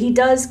he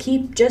does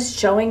keep just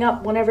showing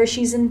up whenever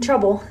she's in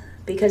trouble,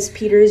 because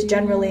Peter is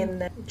generally in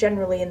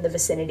the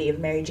vicinity of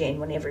Mary Jane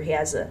whenever he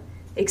has a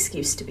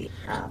excuse to be.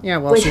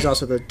 She's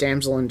also the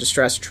damsel in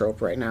distress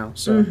trope right now.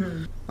 So,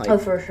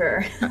 for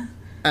sure.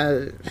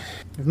 The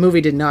movie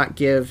did not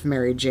give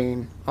Mary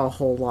Jane a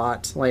whole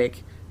lot.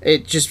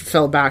 It just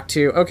fell back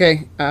to,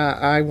 okay,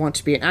 I want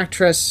to be an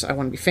actress, I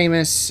want to be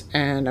famous,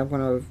 and I'm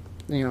going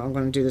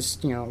to do this,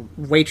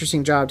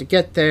 waitressing job to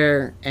get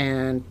there.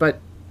 But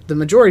the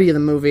majority of the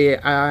movie,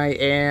 I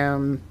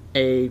am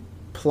a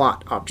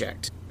plot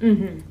object.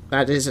 Mm-hmm.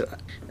 That is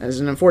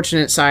an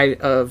unfortunate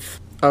side of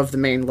the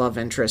main love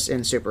interest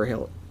in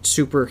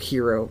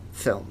superhero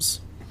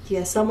films.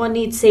 Yeah, someone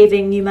needs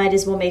saving. You might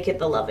as well make it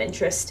the love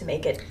interest to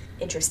make it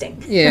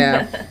interesting.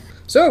 Yeah.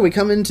 So we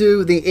come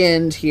into the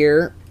end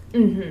here.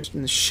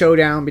 Mm-hmm. The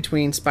showdown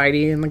between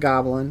Spidey and the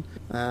Goblin.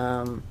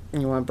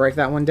 You want to break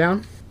that one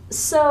down?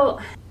 So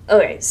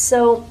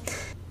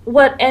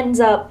what ends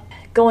up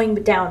going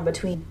down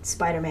between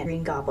Spider-Man and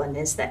Green Goblin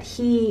is that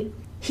he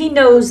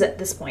knows at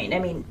this point. I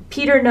mean,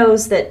 Peter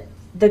knows that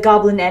the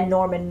Goblin and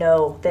Norman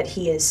know that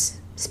he is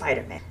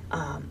Spider-Man.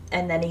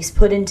 And then he's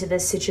put into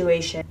this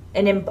situation,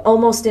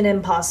 almost an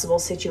impossible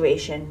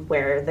situation,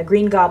 where the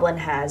Green Goblin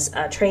has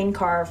a train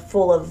car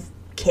full of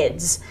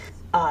kids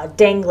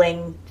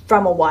dangling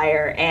from a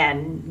wire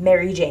and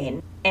Mary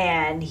Jane.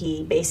 And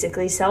he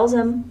basically tells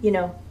him,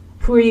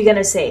 who are you going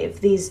to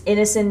save? These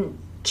innocent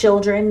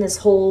children, this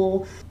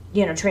whole,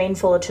 train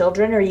full of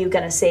children, or are you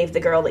going to save the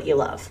girl that you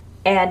love?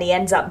 And he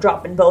ends up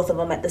dropping both of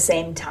them at the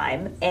same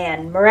time.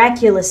 And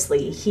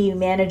miraculously, he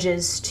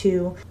manages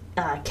to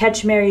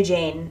catch Mary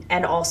Jane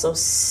and also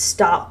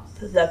stop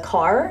the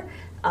car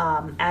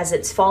as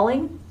it's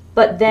falling.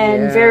 But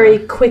then very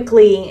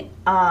quickly,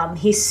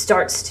 he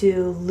starts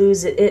to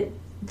lose it.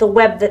 The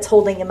web that's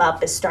holding him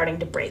up is starting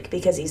to break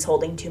because he's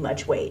holding too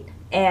much weight.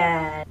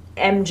 And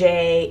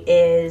MJ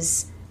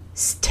is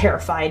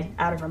terrified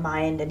out of her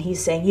mind, and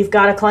he's saying, you've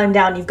got to climb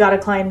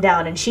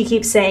down, and she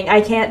keeps saying,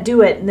 I can't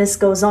do it, and this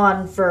goes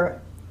on for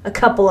a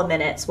couple of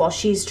minutes while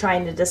she's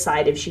trying to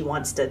decide if she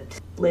wants to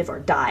live or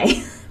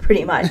die,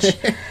 pretty much.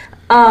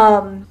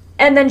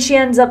 And then she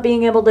ends up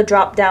being able to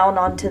drop down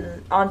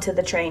onto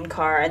the train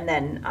car, and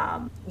then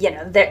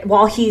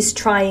while he's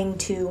trying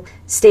to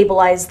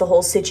stabilize the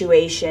whole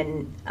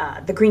situation,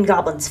 the Green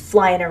Goblin's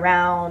flying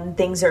around,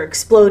 things are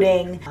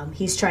exploding.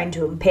 He's trying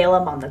to impale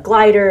him on the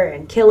glider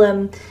and kill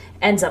him,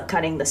 ends up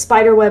cutting the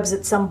spider webs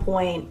at some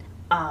point,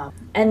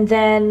 and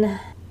then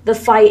the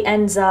fight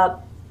ends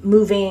up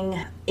moving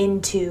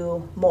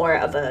into more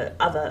of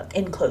a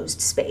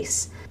enclosed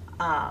space.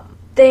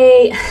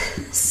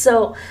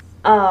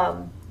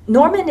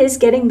 Norman is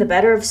getting the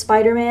better of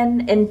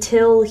Spider-Man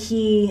until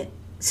he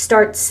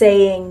starts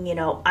saying,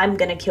 I'm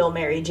going to kill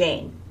Mary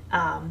Jane.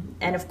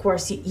 And of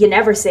course, you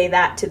never say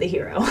that to the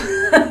hero.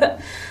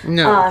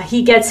 No.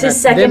 He gets his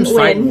second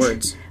win.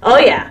 Words. Oh,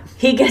 yeah.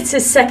 He gets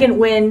his second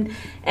win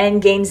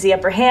and gains the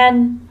upper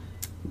hand.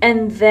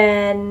 And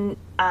then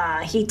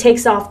he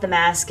takes off the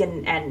mask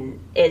and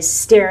is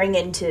staring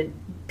into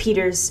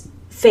Peter's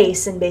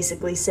face and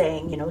basically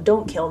saying,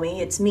 don't kill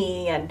me, it's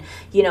me, and,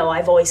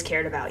 I've always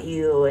cared about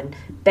you, and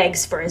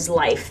begs for his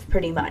life,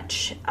 pretty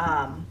much.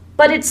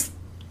 But it's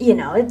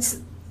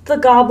the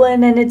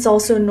Goblin, and it's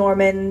also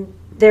Norman.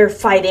 They're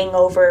fighting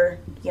over,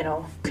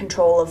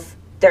 control of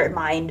their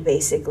mind,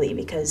 basically,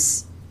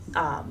 because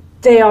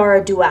they are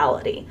a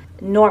duality.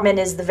 Norman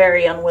is the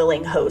very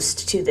unwilling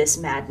host to this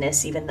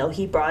madness, even though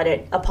he brought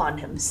it upon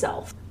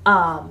himself.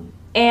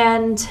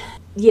 And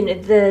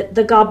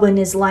the Goblin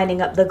is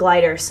lining up the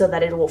glider so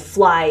that it will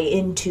fly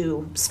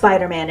into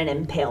Spider-Man and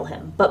impale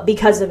him. But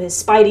because of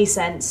his Spidey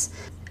sense,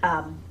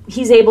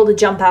 he's able to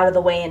jump out of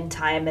the way in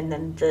time, and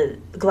then the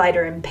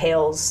glider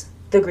impales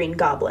the Green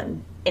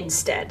Goblin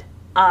instead.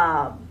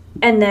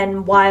 And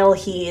then while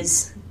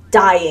he's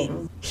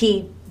dying,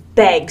 he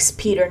begs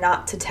Peter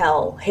not to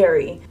tell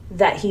Harry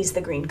that he's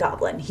the Green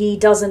Goblin. He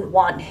doesn't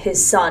want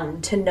his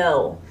son to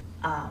know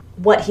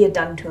what he had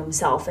done to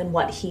himself and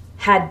what he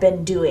had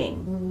been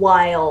doing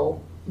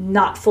while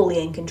not fully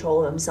in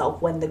control of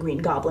himself when the Green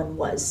Goblin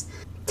was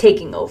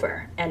taking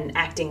over and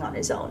acting on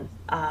his own.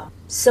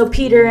 So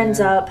Peter ends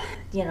up,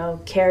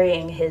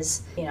 carrying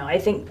his, I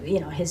think,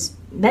 his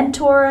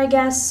mentor, I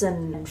guess,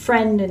 and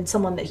friend and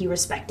someone that he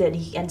respected.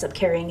 He ends up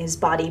carrying his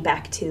body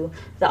back to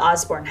the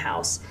Osborn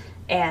house.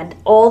 And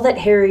all that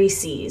Harry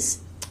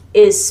sees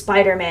is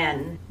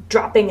Spider-Man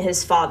dropping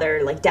his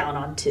father down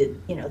onto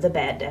the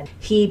bed, and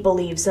he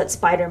believes that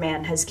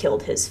Spider-Man has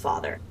killed his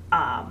father.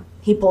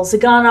 He pulls a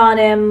gun on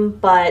him,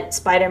 but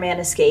Spider-Man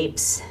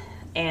escapes,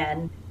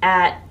 and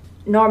at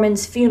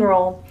Norman's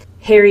funeral,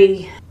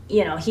 Harry,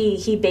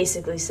 he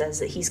basically says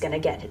that he's going to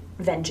get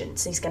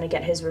vengeance. He's going to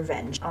get his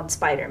revenge on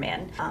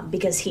Spider-Man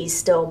because he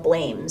still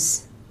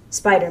blames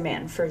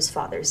Spider-Man for his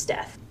father's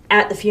death.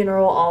 At the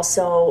funeral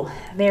also,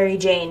 Mary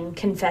Jane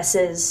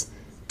confesses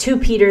to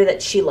Peter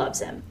that she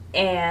loves him.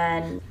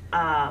 And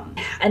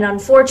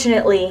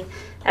unfortunately,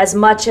 as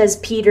much as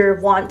Peter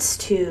wants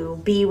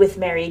to be with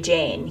Mary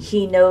Jane,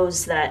 he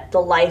knows that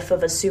the life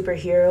of a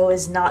superhero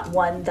is not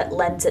one that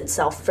lends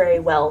itself very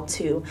well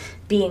to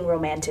being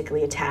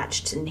romantically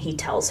attached. And he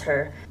tells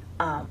her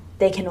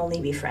they can only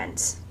be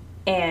friends.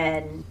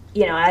 And,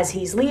 as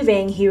he's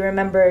leaving, he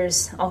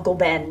remembers Uncle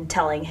Ben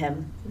telling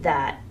him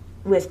that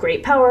with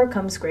great power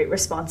comes great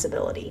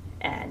responsibility.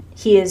 And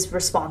he is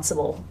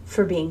responsible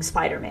for being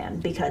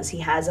Spider-Man because he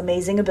has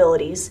amazing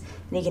abilities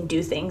and he can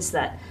do things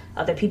that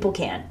other people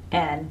can't.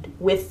 And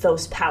with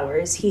those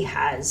powers, he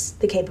has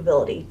the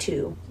capability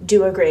to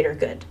do a greater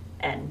good.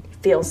 and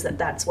feels that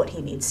that's what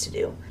he needs to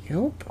do.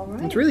 Yep. All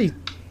right. It's really,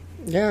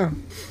 yeah.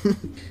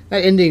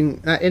 That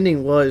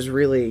ending was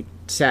really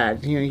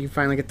sad. You know, you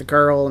finally get the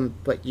girl,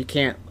 but you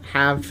can't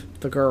have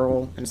the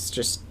girl, and it's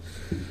just,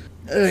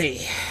 ugh.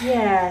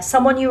 Yeah,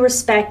 someone you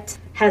respect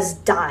has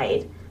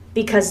died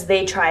because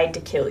they tried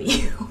to kill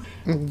you.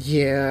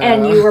 Yeah.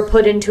 And you were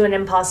put into an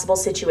impossible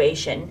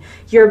situation.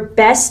 Your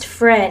best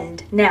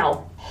friend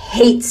now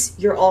hates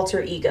your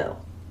alter ego.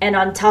 And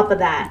on top of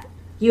that,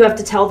 you have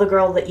to tell the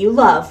girl that you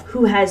love,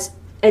 who has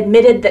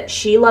admitted that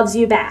she loves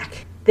you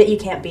back, that you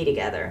can't be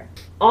together.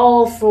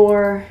 All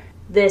for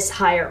this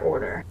higher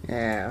order.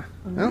 Yeah.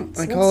 Well,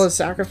 I call it a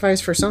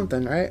sacrifice for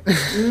something, right?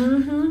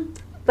 Mm-hmm.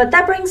 But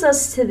that brings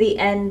us to the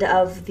end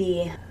of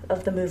the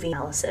movie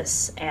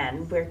analysis,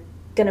 and we're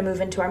going to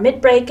move into our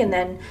mid-break and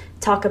then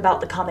talk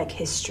about the comic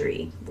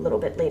history a little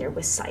bit later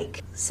with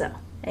Psych. So,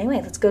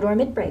 anyway, let's go to our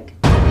mid-break.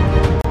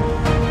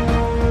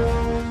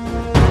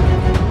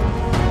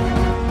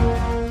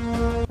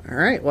 All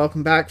right,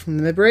 welcome back from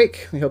the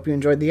mid-break. We hope you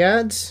enjoyed the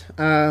ads.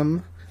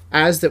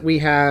 As that we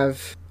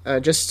have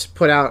just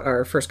put out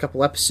our first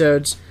couple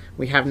episodes,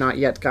 we have not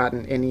yet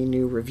gotten any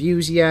new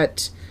reviews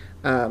yet.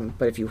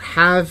 But if you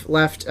have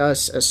left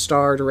us a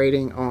starred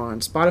rating on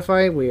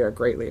Spotify, we are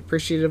greatly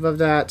appreciative of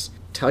that.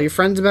 Tell your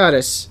friends about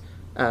us.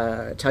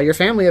 Tell your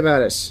family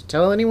about us.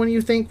 Tell anyone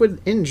you think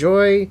would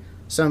enjoy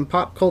some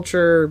pop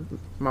culture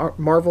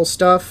Marvel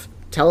stuff.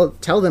 Tell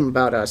them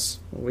about us.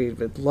 We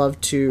would love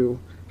to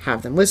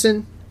have them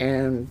listen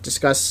and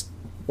discuss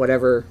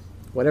whatever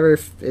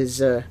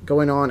is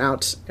going on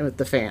out with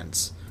the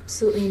fans.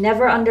 Absolutely.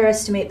 Never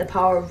underestimate the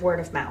power of word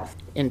of mouth.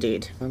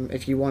 Indeed.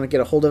 If you want to get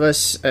a hold of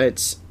us,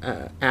 it's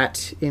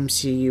at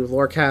MCU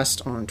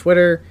Lorecast on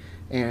Twitter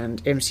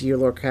and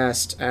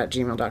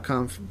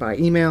mculorecast@gmail.com by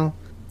email.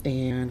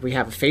 And we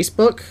have a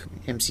Facebook,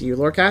 MCU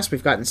Lorecast.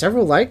 We've gotten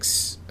several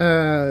likes.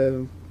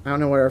 I don't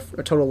know what our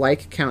total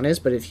like count is,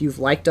 but if you've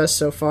liked us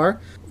so far,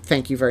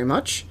 thank you very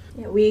much.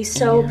 Yeah, we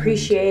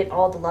appreciate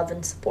all the love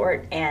and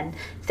support, and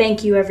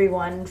thank you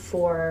everyone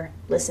for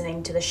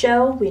listening to the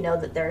show. We know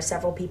that there are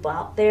several people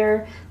out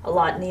there, a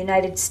lot in the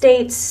United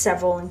States,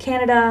 several in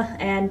Canada,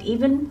 and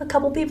even a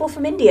couple people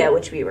from India,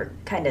 which we were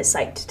kind of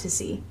psyched to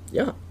see.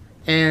 Yeah.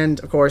 And,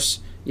 of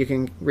course, you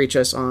can reach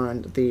us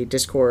on the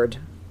Discord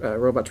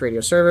Robots Radio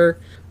server.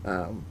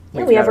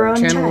 We have our own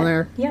channel chat.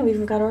 there. Yeah,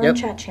 we've got our own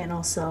chat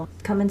channel, so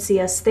come and see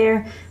us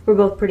there. We're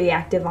both pretty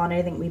active on it.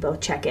 I think we both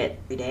check it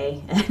every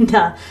day, and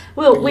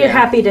we're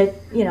happy to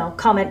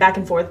comment back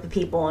and forth with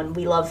people, and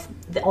we love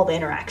all the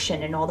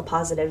interaction and all the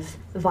positive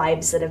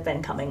vibes that have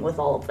been coming with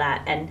all of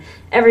that. And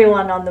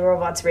everyone on the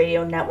Robots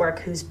Radio Network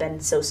who's been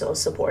so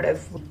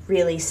supportive,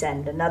 really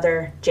send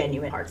another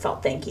genuine,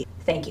 heartfelt thank you.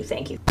 Thank you,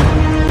 thank you.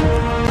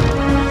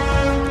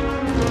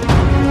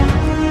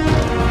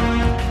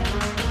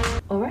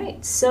 All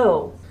right,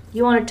 so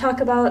you want to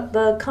talk about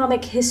the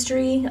comic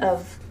history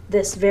of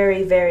this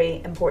very,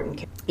 very important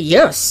character?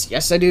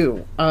 Yes, I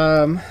do.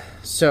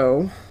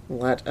 So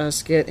let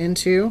us get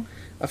into,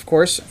 of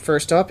course,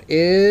 first up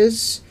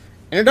is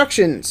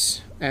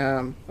introductions.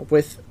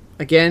 With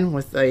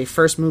a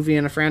first movie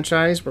in a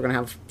franchise, we're going to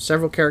have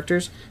several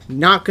characters.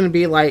 Not going to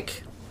be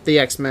like the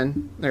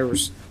X-Men. There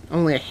was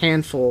only a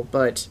handful,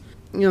 but,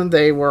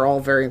 they were all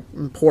very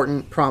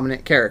important,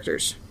 prominent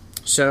characters.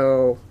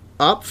 So,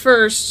 up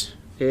first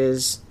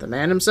is the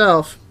man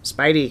himself,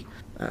 Spidey.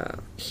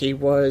 He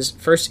was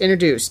first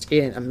introduced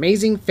in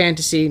Amazing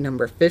Fantasy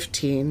number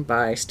 15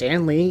 by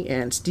Stan Lee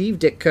and Steve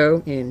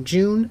Ditko in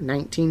June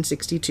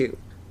 1962.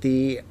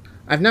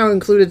 I've now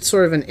included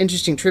sort of an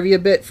interesting trivia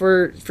bit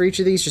for each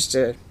of these, just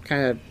to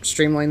kind of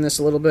streamline this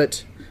a little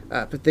bit.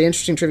 But the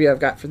interesting trivia I've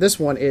got for this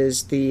one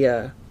is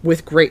the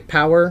 "with great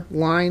power"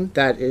 line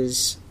that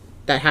has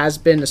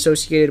been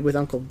associated with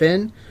Uncle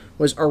Ben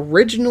was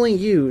originally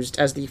used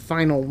as the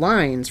final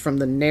lines from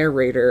the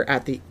narrator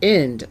at the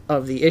end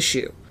of the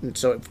issue. And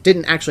so it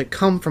didn't actually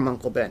come from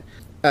Uncle Ben.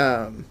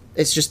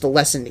 It's just the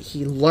lesson that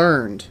he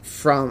learned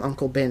from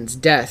Uncle Ben's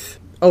death.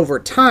 Over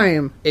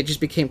time, it just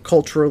became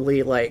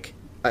culturally,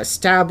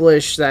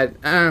 established that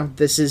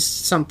this is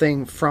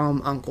something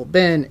from Uncle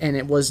Ben, and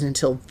it wasn't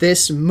until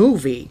this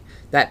movie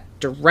that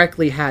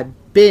directly had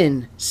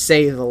Ben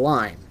say the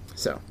line.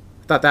 So,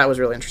 I thought that was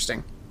really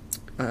interesting.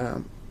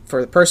 For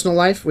the personal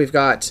life, we've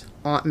got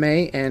Aunt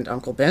May and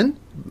Uncle Ben,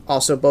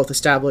 also both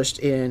established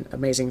in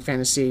Amazing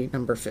Fantasy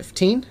number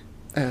 15.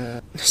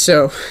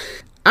 So,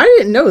 I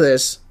didn't know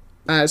this,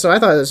 so I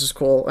thought this was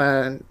cool,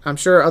 and I'm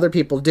sure other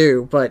people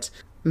do, but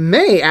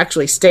May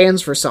actually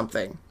stands for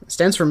something. It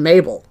stands for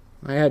Mabel.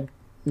 I had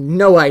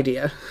no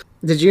idea.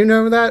 Did you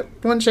know that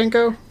one,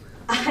 Shenko?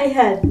 I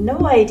had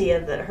no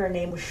idea that her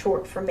name was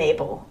short for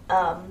Mabel.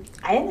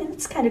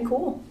 It's kind of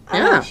cool.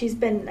 Yeah. She's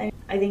been,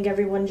 I think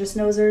everyone just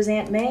knows her as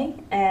Aunt May,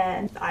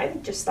 and I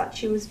just thought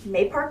she was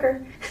May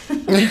Parker.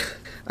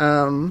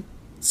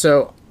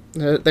 So,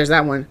 there's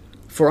that one.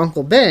 For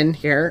Uncle Ben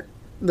here,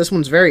 this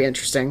one's very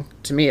interesting,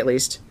 to me at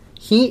least.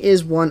 He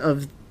is one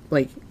of,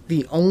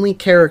 the only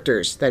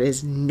characters that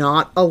is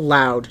not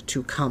allowed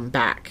to come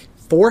back.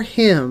 For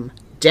him,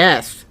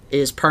 death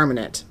is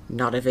permanent,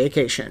 not a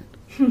vacation.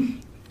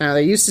 Now,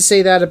 they used to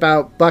say that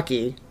about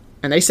Bucky,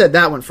 and they said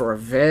that one for a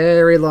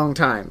very long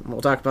time.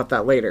 We'll talk about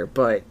that later,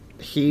 but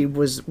he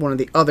was one of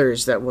the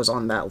others that was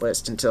on that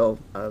list until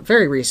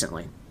very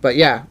recently. But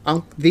yeah,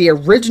 the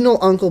original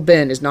Uncle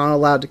Ben is not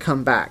allowed to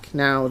come back.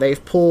 Now,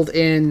 they've pulled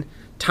in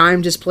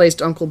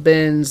time-displaced Uncle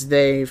Bens,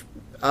 they've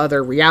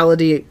other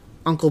reality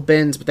Uncle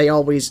Bens, but they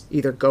always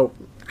either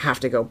have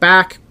to go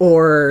back,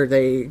 or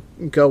they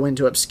go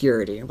into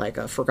obscurity, like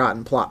a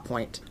forgotten plot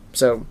point.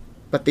 So,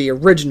 but the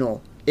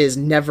original is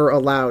never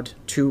allowed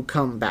to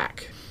come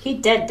back. He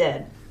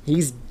dead.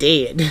 He's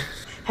dead.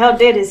 How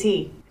dead is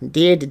he?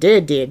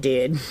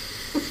 Dead.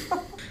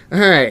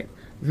 Alright.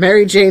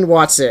 Mary Jane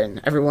Watson,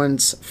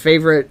 everyone's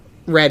favorite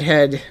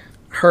redhead.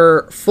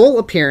 Her full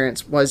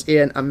appearance was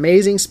in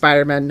Amazing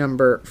Spider-Man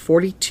number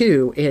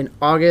 42 in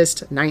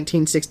August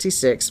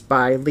 1966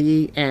 by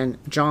Lee and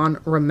John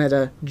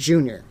Romita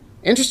Jr.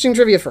 Interesting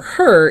trivia for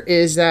her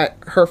is that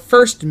her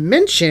first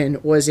mention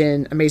was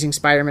in Amazing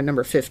Spider-Man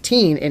number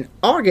 15 in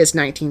August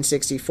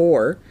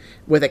 1964,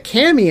 with a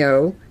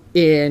cameo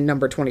in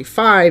number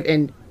 25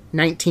 in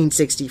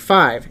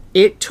 1965.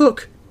 It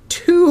took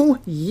 2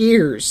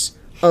 years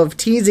of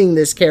teasing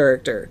this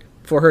character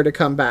for her to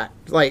come back,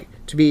 like,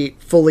 to be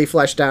fully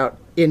fleshed out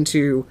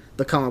into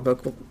the comic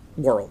book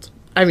world.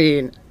 I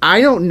mean,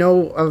 I don't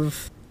know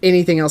of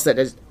anything else that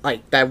is,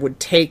 like, that would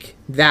take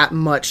that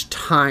much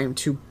time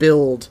to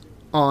build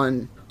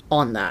on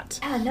that.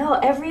 Yeah, no,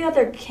 every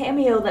other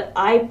cameo that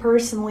I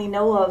personally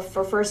know of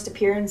for first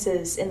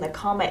appearances in the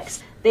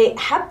comics, they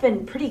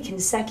happen pretty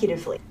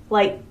consecutively.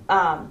 Like,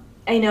 I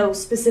know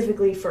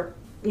specifically for,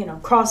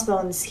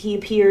 Crossbones, he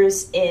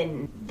appears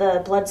in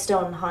the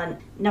Bloodstone Hunt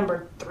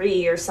number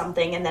 3 or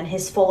something, and then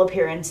his full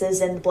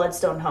appearances in the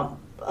Bloodstone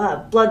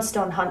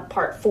Hunt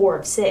part 4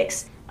 of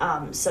 6.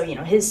 So,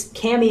 his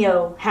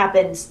cameo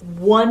happens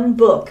one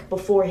book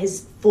before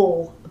his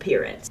full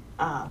appearance.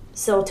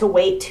 So to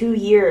wait 2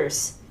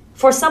 years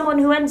for someone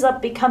who ends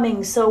up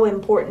becoming so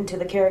important to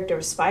the character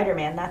of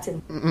Spider-Man, that's...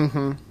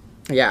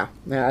 Yeah,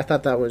 I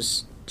thought that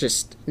was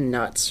just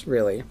nuts,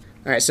 really.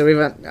 All right, so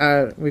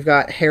we've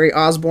got Harry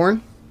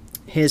Osborn.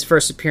 His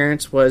first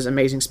appearance was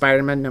Amazing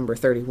Spider-Man number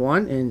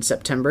 31 in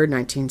September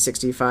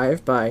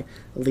 1965 by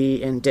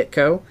Lee and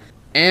Ditko.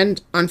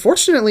 And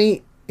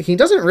unfortunately, he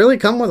doesn't really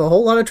come with a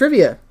whole lot of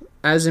trivia.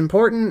 As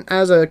important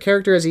as a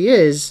character as he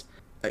is,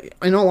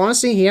 in all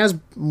honesty, he has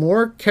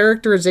more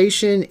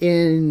characterization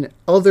in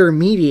other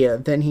media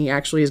than he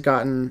actually has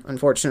gotten,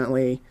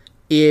 unfortunately,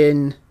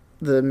 in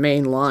the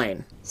main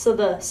line. So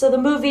the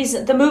movies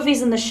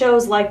and the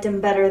shows liked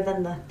him better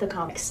than the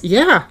comics.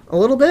 Yeah, a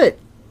little bit.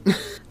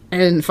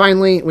 And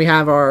finally, we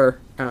have our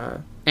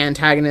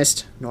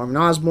antagonist, Norman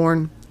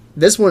Osborn.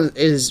 This one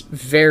is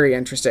very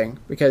interesting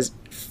because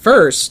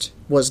first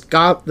was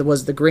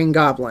the Green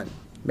Goblin.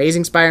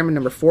 Amazing Spider-Man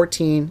number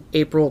 14,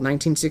 April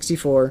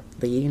 1964,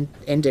 Lee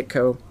and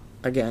Ditko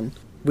again.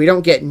 We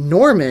don't get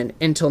Norman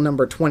until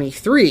number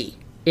 23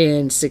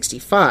 in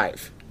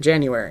 65,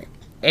 January.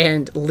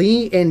 And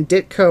Lee and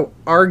Ditko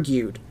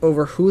argued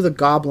over who the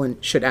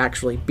Goblin should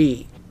actually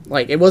be.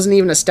 Like, it wasn't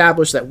even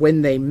established that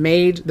when they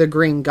made the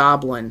Green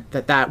Goblin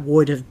that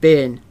would have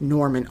been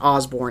Norman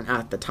Osborn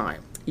at the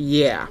time.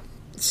 Yeah.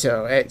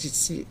 So,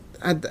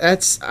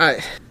 that's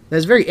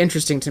very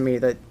interesting to me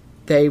that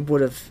they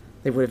would have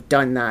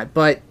done that.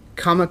 But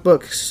comic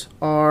books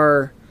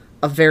are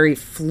a very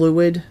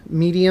fluid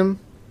medium.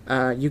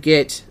 You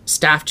get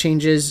staff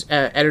changes,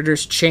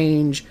 editors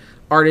change,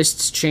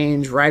 artists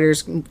change,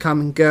 writers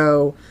come and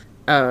go.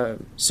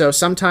 So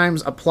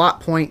sometimes a plot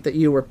point that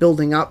you were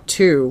building up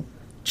to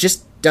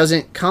just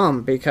doesn't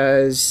come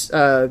because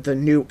the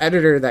new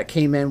editor that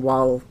came in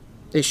while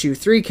issue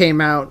 3 came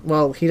out,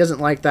 well, he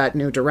doesn't like that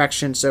new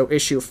direction, so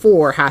issue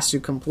 4 has to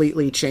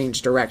completely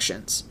change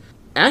directions.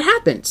 That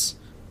happens.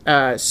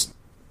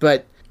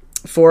 But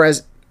for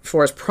as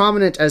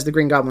prominent as the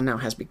Green Goblin now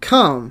has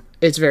become,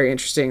 it's very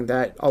interesting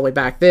that all the way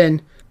back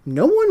then,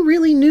 no one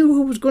really knew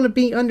who was going to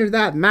be under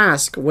that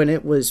mask when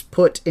it was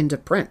put into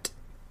print.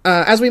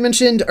 As we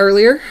mentioned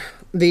earlier,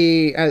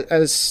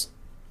 as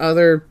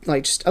other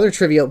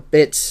trivial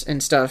bits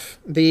and stuff,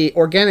 the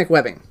organic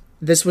webbing.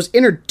 This was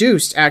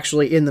introduced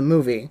actually in the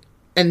movie,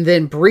 and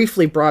then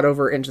briefly brought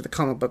over into the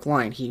comic book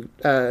line.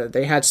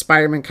 They had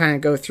Spider-Man kind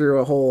of go through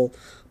a whole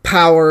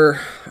power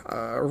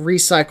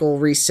recycle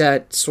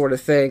reset sort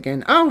of thing,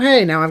 and oh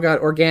hey, now I've got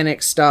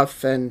organic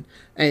stuff and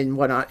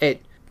whatnot.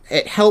 It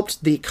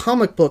helped the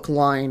comic book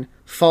line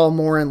fall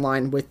more in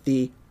line with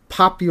the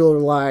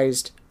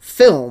popularized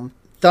film,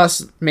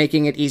 thus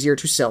making it easier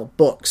to sell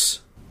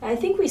books. I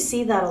think we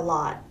see that a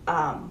lot,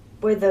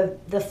 where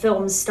the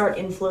films start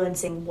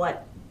influencing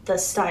what the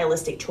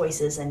stylistic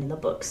choices in the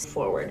books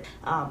forward.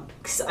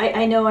 'Cause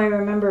I know I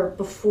remember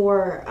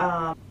before,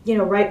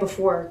 right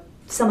before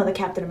some of the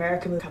Captain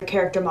America movie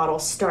character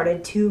models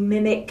started to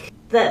mimic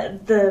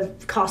the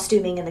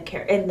costuming and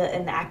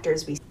the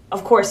actors we,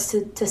 of course,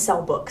 to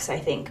sell books, I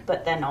think,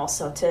 but then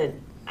also to,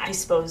 I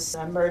suppose,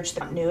 merge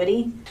the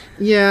continuity.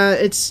 Yeah,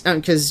 it's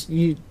because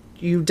you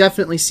you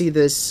definitely see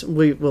this.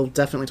 We will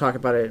definitely talk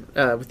about it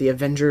with the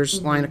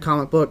Avengers line of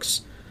comic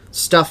books.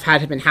 Stuff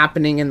had been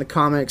happening in the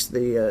comics,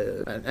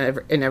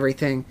 and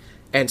everything,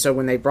 and so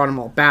when they brought them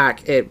all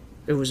back, it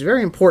was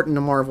very important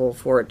to Marvel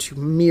for it to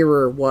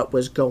mirror what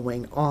was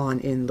going on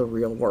in the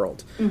real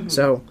world.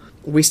 So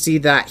we see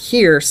that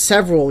here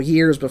several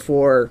years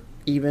before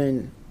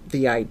even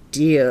the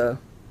idea.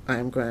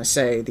 I'm going to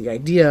say the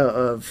idea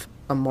of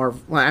a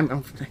Marvel. Well,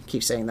 I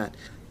keep saying that.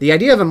 The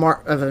idea of an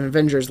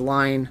Avengers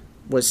line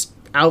was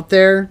out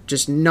there,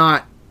 just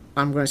not.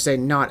 I'm going to say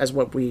not as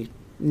what we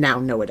now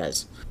know it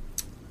as.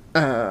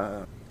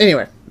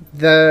 Anyway,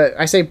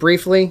 I say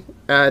briefly,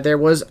 there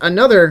was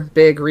another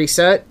big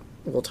reset.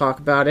 We'll talk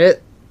about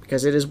it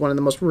because it is one of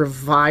the most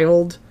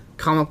reviled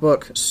comic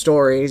book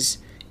stories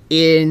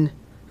in,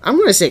 I'm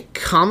going to say,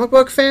 comic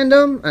book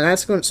fandom, and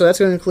that's going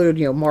to include,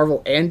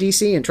 Marvel and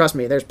DC. And trust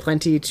me, there's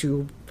plenty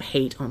to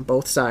hate on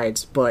both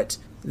sides, but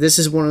this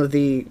is one of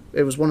the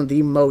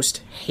most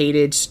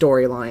hated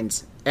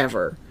storylines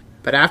ever.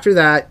 But after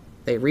that,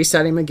 they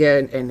reset him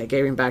again and they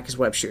gave him back his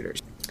web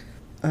shooters.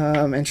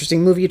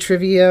 Interesting movie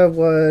trivia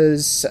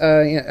was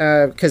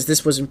because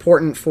this was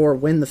important for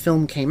when the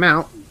film came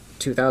out,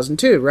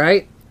 2002,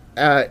 right?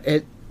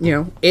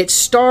 It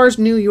stars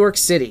New York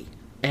City,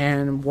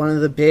 and one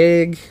of the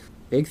big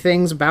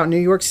things about New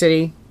York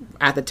City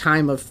at the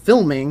time of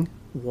filming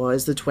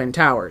was the Twin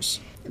Towers.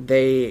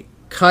 They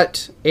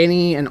cut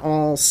any and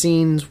all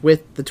scenes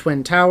with the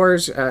Twin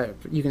Towers.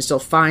 You can still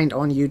find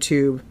on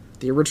YouTube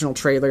the original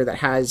trailer that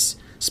has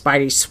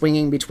Spidey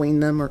swinging between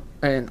them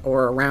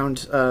or around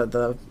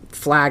the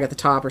flag at the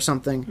top or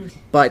something.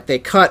 But they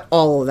cut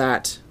all of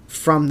that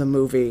from the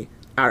movie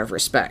out of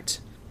respect,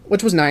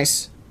 which was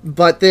nice.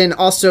 But then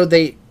also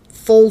they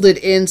folded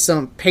in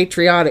some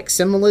patriotic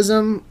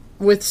symbolism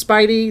with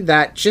Spidey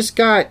that just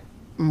got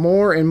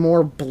more and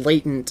more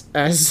blatant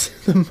as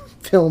the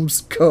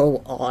films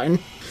go on.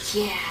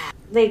 Yeah.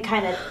 They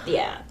kind of,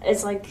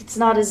 it's like, it's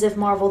not as if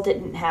Marvel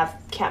didn't have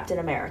Captain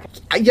America.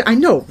 I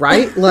know,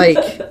 right? Like,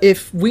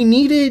 if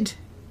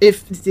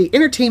the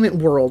entertainment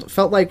world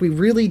felt like we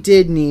really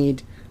did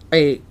need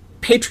a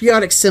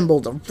patriotic symbol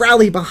to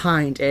rally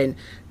behind and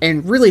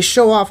really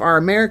show off our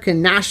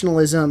American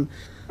nationalism,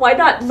 why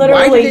not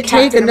literally why did it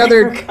Captain take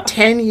another America?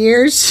 10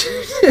 years?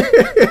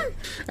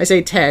 I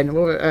say 10.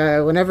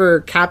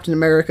 Whenever Captain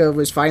America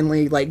was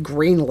finally,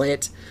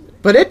 greenlit.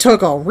 But it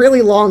took a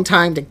really long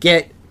time to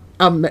get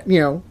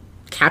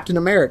Captain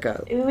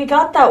America. We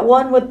got that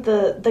one with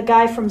the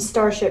guy from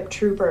Starship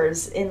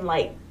Troopers in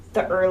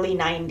the early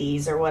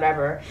 90s or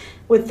whatever,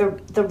 with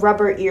the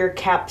rubber ear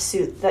cap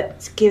suit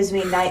that gives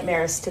me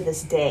nightmares to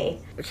this day.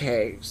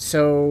 Okay,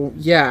 so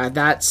yeah,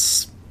 that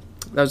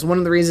was one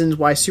of the reasons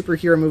why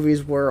superhero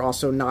movies were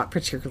also not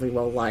particularly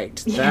well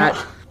liked.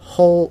 Yeah.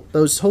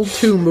 Those whole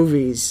two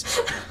movies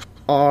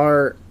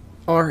are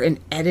an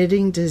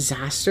editing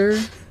disaster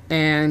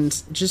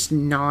and just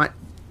not.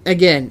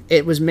 Again,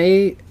 it was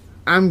made.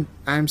 I'm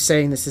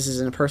saying this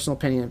isn't a personal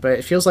opinion, but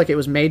it feels like it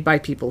was made by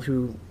people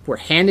who were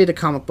handed a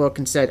comic book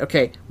and said,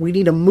 "Okay, we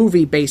need a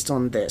movie based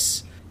on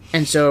this,"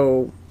 and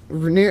so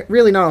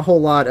really not a whole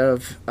lot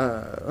of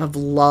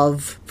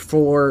love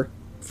for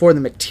the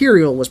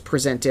material was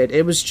presented.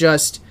 It was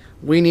just,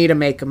 we need to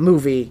make a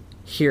movie.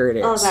 Here it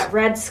is. Oh, that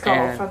Red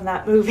Skull from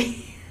that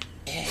movie.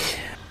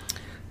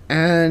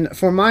 And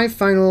for my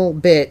final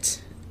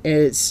bit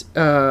is.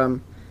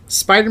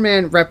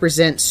 Spider-Man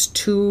represents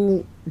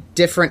two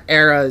different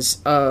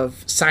eras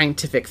of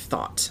scientific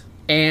thought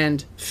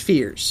and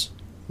fears.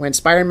 When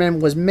Spider-Man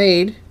was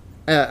made,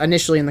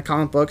 initially in the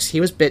comic books, he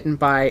was bitten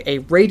by a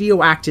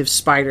radioactive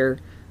spider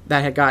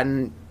that had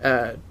gotten,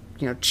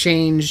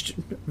 changed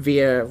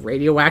via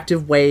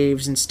radioactive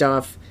waves and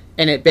stuff,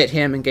 and it bit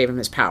him and gave him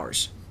his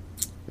powers.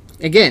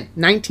 Again,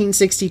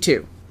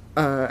 1962.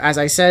 As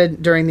I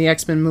said during the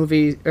X-Men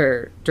movie,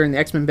 or during the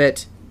X-Men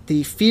bit,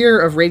 the fear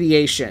of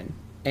radiation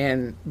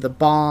and the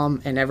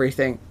bomb and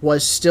everything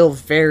was still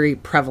very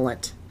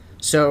prevalent.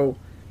 So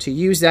to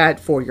use that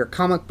for your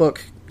comic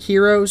book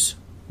heroes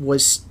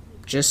was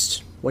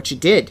just what you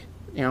did,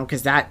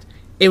 because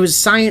it was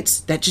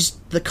science that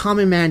just the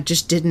common man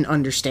just didn't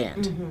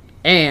understand,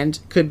 and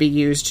could be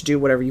used to do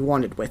whatever you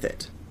wanted with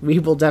it. We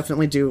will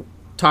definitely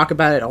talk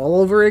about it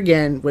all over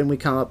again when we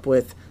come up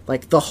with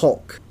the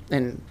Hulk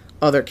and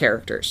other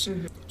characters.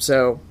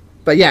 So.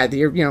 But yeah,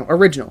 the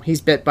original,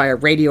 he's bit by a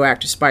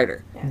radioactive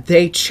spider. Yeah.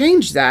 They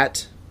changed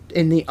that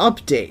in the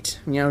update.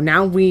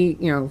 Now we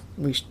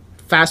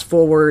fast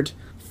forward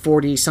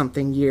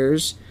 40-something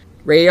years.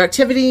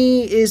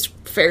 Radioactivity is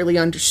fairly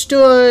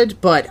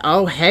understood, but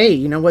oh hey,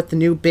 you know what the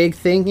new big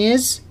thing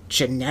is?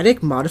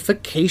 Genetic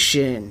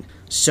modification.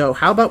 So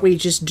how about we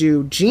just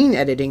do gene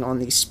editing on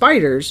these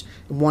spiders,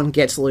 and one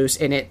gets loose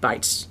and it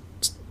bites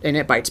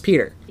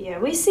Peter. Yeah,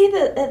 we see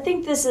that. I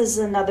think this is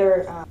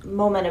another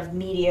moment of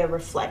media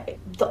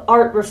the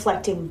art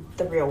reflecting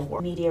the real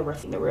world, media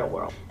reflecting the real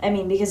world. I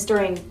mean, because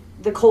during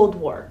the Cold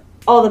War,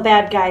 all the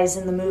bad guys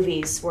in the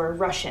movies were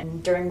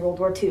Russian. During World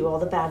War II, all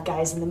the bad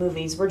guys in the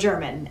movies were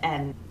German,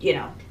 and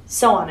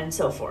so on and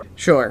so forth.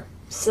 Sure.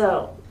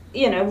 So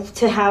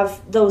to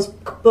have those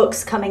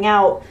books coming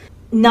out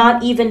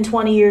not even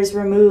 20 years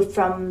removed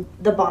from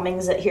the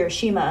bombings at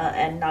Hiroshima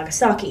and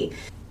Nagasaki,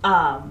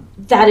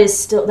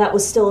 that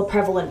was still a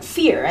prevalent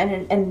fear,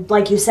 and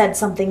like you said,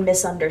 something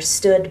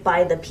misunderstood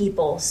by the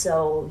people.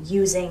 So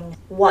using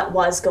what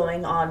was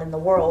going on in the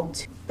world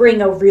to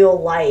bring a real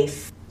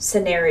life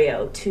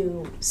scenario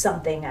to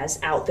something as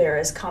out there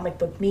as comic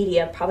book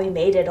media probably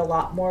made it a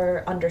lot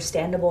more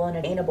understandable and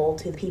attainable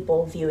to the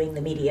people viewing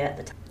the media at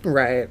the time.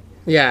 Right.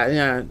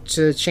 Yeah.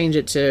 To change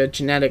it to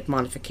genetic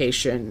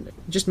modification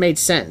just made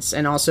sense.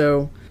 And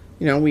also,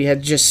 we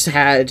had just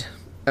had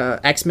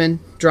X-Men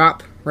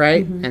drop,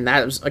 right? Mm-hmm. And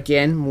that was,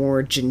 again,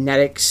 more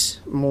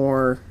genetics,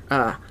 more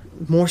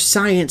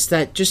science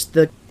that just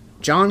the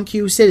John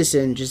Q.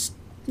 Citizen just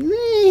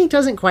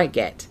doesn't quite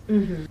get.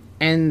 Mm-hmm.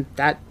 And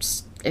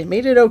it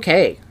made it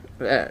okay.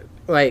 Of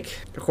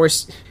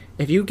course,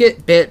 if you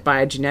get bit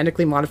by a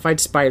genetically modified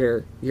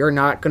spider, you're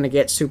not going to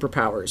get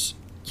superpowers.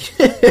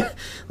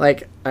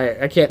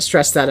 I can't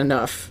stress that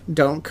enough.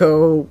 Don't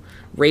go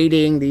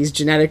raiding these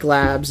genetic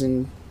labs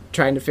and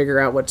trying to figure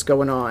out what's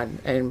going on.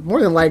 And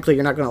more than likely,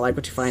 you're not going to like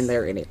what you find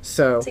there anyway.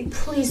 So, it's like,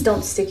 please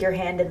don't stick your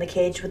hand in the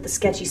cage with the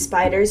sketchy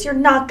spiders. You're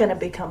not going to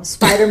become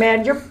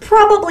Spider-Man. You're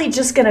probably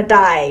just going to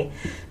die.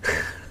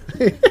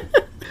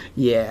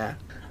 Yeah.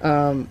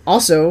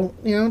 Also,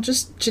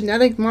 just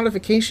genetic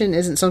modification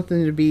isn't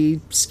something to be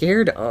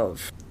scared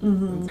of.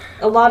 Mm-hmm.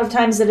 A lot of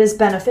times it is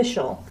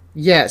beneficial.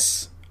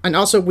 Yes. And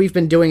also, we've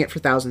been doing it for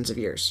thousands of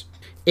years.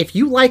 If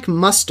you like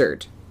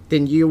mustard,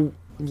 then you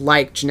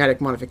like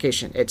genetic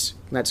modification. It's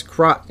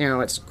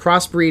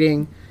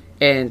crossbreeding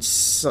and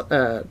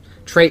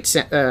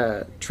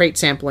trait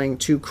sampling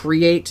to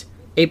create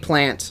a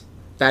plant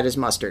that is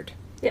mustard.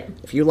 Yeah.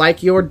 If you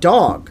like your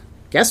dog,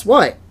 guess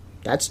what?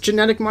 That's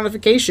genetic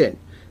modification.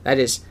 That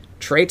is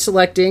trait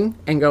selecting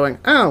and going,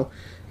 oh,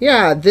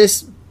 yeah,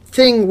 this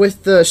thing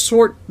with the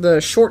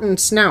shortened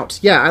snout.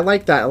 Yeah, I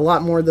like that a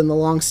lot more than the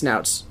long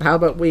snouts. How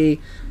about we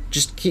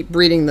just keep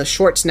breeding the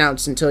short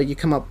snouts until you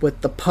come up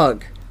with the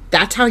pug?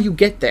 That's how you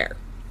get there.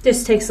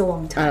 This takes a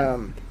long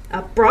time.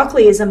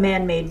 Broccoli is a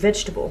man-made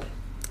vegetable.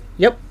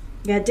 Yep.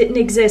 Yeah, it didn't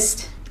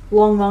exist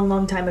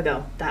long time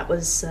ago. That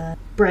was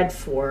bred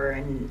for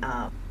and,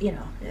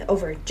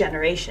 over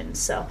generations,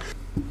 so.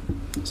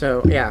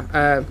 So,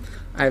 yeah,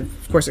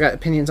 of course I got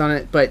opinions on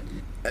it, but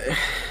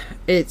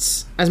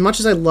it's, as much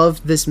as I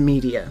love this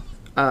media,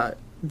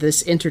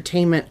 this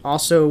entertainment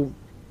also,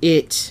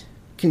 it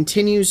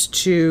continues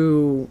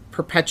to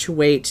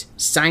perpetuate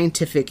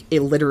scientific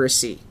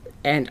illiteracy.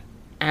 And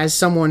as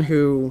someone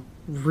who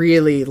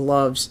really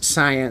loves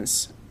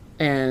science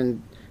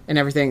and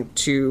everything,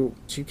 to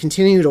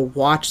continue to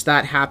watch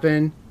that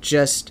happen,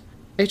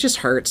 it just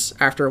hurts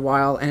after a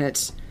while,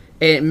 and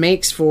it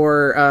makes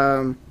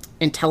for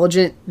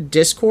intelligent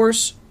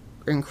discourse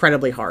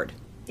incredibly hard.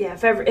 Yeah,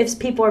 if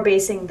people are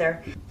basing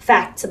their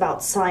facts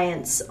about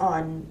science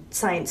on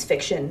science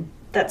fiction,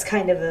 that's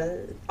kind of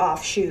a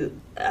offshoot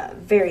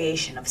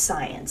variation of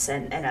science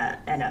and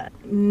a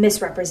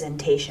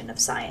misrepresentation of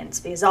science,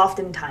 because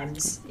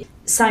oftentimes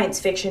science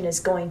fiction is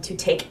going to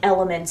take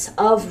elements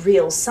of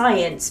real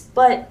science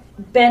but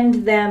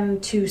bend them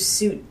to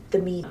suit the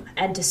medium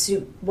and to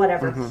suit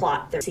whatever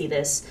plot they see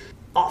this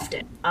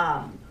often.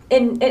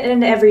 And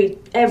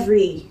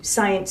every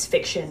science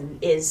fiction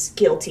is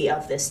guilty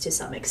of this to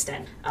some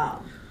extent,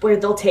 where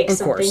they'll take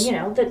something,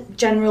 that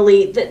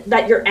generally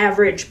that your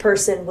average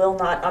person will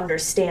not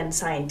understand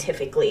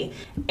scientifically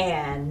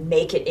and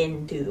make it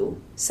into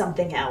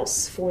something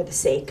else for the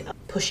sake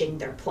of pushing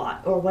their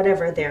plot or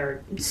whatever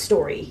their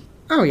story.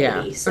 Oh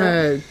yeah,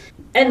 so,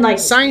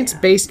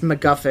 science-based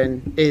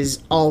MacGuffin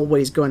is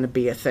always going to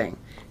be a thing,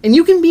 and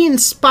you can be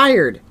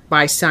inspired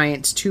by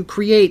science to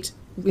create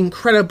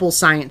incredible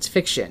science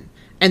fiction,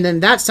 and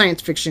then that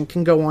science fiction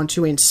can go on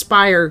to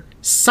inspire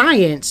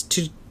science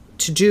to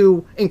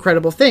do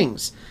incredible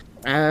things.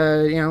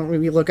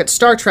 We look at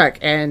Star Trek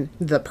and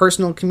the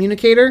personal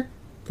communicator.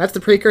 That's the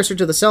precursor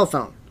to the cell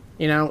phone.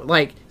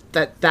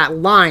 That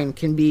line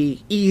can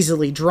be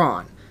easily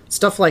drawn.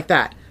 Stuff like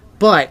that.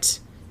 But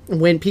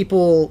when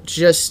people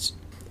just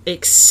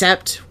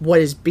accept what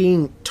is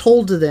being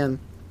told to them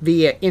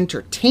via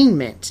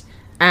entertainment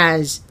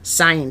as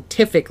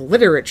scientific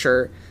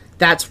literature,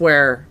 that's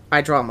where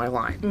I draw my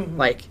line.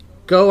 Mm-hmm.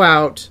 Go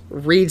out,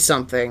 read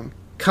something,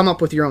 come up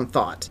with your own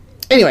thought.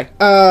 Anyway,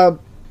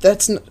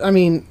 that's one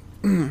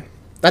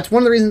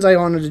of the reasons I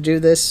wanted to do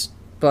this,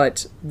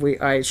 but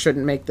I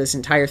shouldn't make this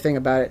entire thing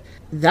about it.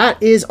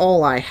 That is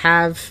all I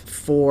have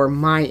for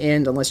my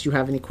end, unless you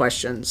have any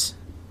questions.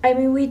 I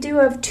mean, we do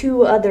have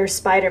 2 other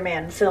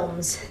Spider-Man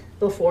films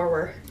before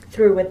we're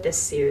through with this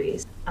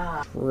series.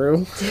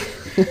 True.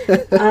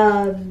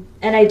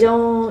 And I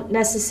don't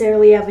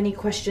necessarily have any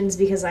questions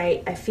because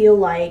I feel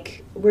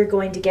like we're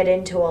going to get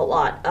into a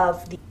lot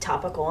of the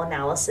topical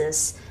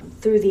analysis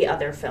through the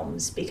other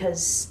films,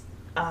 because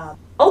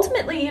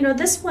ultimately,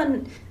 this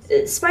one,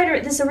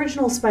 this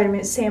original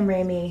Spider-Man, Sam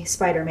Raimi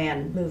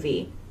Spider-Man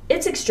movie,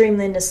 it's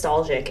extremely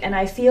nostalgic, and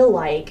I feel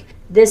like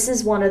this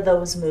is one of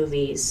those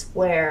movies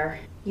where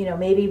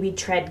maybe we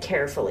tread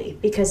carefully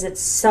because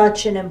it's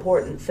such an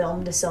important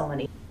film to so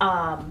many.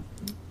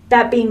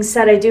 That being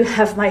said, I do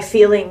have my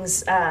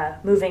feelings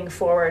moving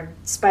forward,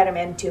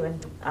 Spider-Man 2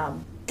 and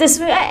this,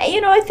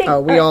 I think...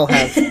 we all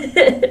have...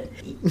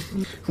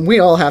 we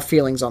all have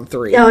feelings on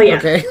 3. Oh, yeah.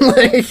 Okay?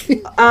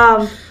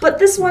 But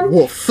this one,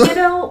 Woof.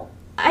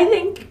 I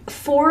think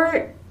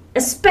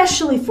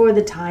especially for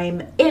the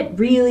time, it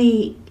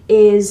really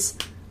is...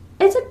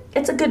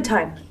 It's a good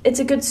time. It's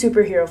a good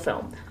superhero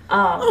film.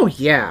 Oh,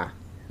 yeah.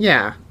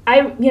 Yeah.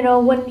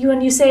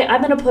 When you say,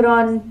 I'm going to put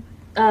on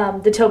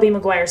the Tobey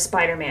Maguire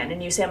Spider-Man,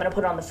 and you say I'm going to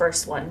put on the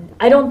first one,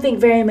 I don't think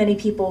very many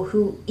people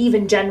who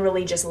even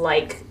generally just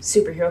like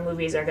superhero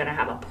movies are going to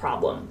have a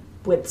problem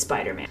with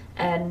Spider-Man.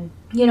 And,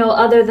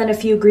 other than a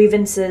few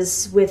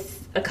grievances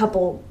with a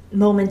couple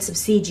moments of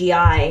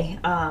CGI,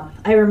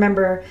 I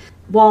remember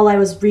while I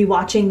was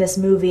rewatching this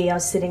movie, I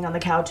was sitting on the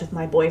couch with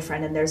my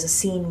boyfriend, and there's a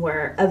scene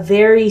where a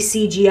very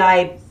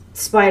CGI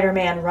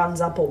Spider-Man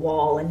runs up a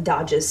wall and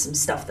dodges some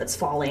stuff that's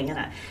falling,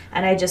 and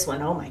I just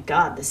went, oh my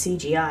god, the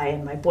CGI,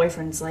 and my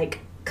boyfriend's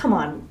like, come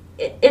on,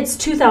 it's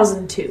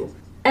 2002.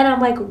 And I'm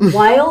like,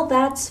 while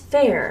that's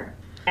fair,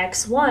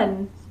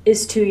 X1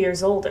 is 2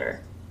 years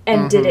older,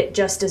 and did it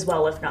just as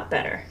well, if not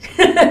better.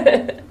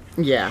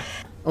 Yeah.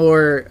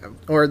 Or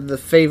the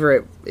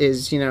favorite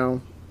is,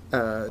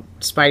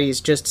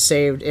 Spidey's just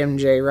saved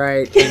MJ,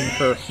 right? And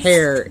her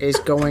hair is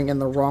going in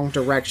the wrong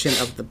direction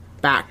of the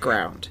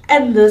background.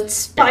 And the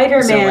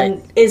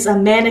Spider-Man is a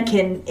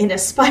mannequin in a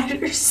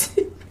spider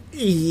suit.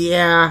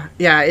 Yeah,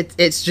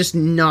 it's just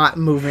not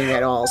moving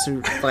at all.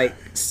 So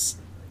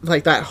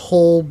like that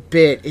whole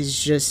bit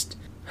is just,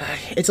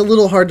 it's a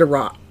little hard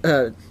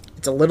to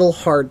it's a little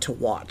hard to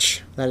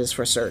watch. That is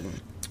for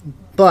certain.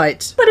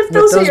 But if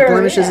those with those are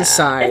blemishes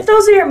aside, if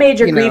those are your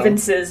major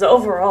grievances,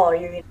 overall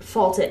you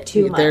fault it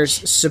too much.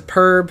 There's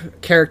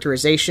superb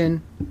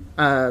characterization,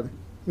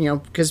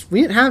 because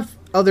we didn't have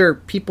other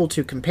people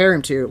to compare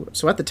him to.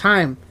 So at the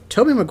time,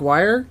 Tobey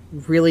Maguire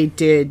really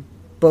did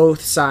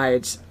both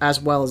sides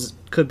as well as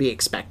could be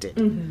expected.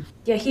 Mm-hmm.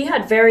 Yeah, he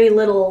had very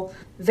little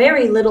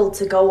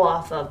to go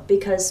off of,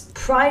 because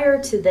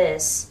prior to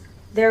this,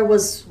 there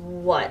was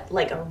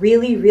a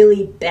really,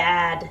 really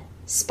bad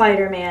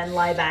Spider-Man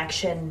live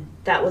action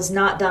that was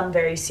not done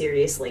very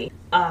seriously.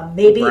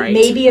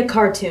 Maybe a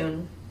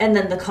cartoon, and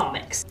then the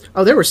comics.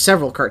 Oh, there were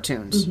several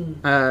cartoons.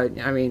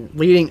 Mm-hmm.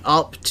 Leading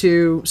up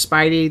to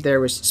Spidey, there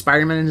was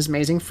Spider-Man and His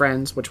Amazing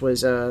Friends, which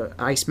was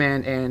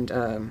Iceman and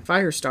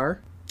Firestar.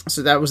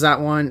 So that was that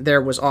one.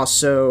 There was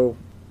also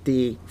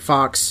the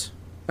Fox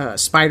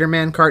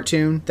Spider-Man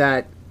cartoon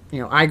that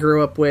I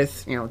grew up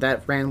with.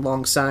 That ran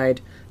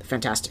alongside the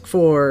Fantastic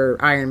Four,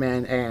 Iron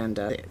Man, and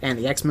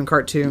the X-Men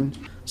cartoon.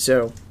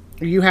 So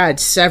you had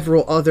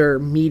several other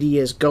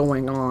medias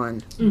going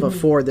on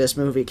before this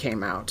movie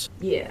came out.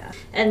 Yeah,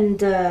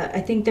 and I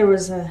think there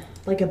was a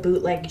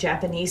bootleg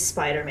Japanese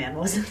Spider-Man,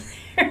 wasn't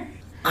there?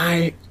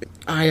 I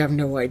have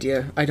no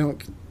idea. I don't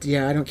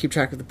keep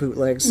track of the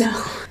bootlegs.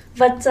 No,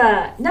 but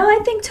I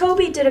think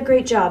Tobey did a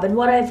great job. And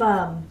what I've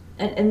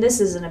and this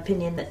is an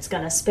opinion that's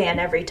gonna span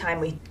every time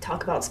we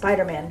talk about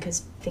Spider-Man,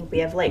 because I think we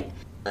have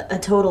a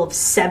total of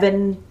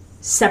 7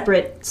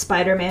 separate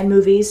Spider-Man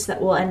movies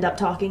that we'll end up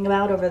talking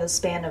about over the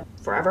span of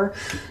forever.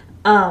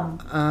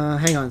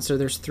 Hang on. So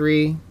there's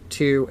 3,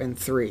 2, and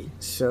 3.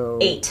 So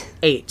 8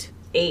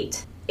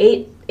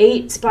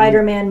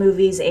 Spider-Man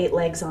movies, 8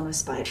 legs on a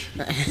spider.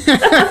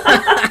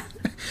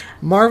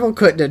 Marvel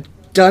couldn't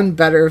have done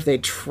better if they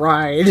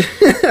tried.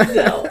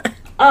 No.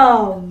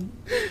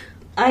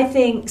 I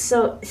think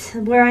so.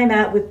 Where I'm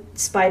at with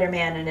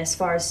Spider-Man, and as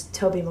far as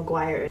Tobey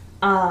Maguire,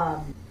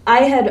 I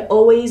had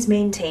always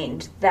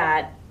maintained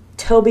that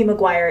Tobey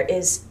Maguire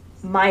is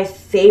my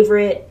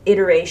favorite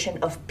iteration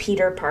of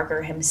Peter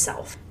Parker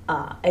himself.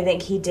 I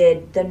think he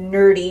did the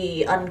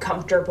nerdy,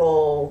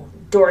 uncomfortable,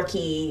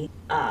 dorky,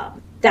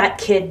 that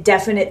kid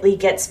definitely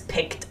gets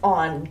picked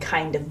on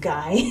kind of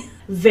guy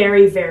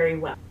very, very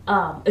well.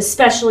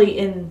 Especially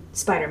in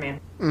Spider-Man.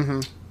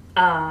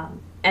 Mm-hmm.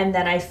 And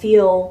then I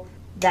feel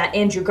that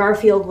Andrew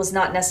Garfield was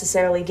not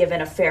necessarily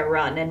given a fair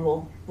run, and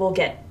we'll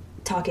get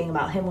talking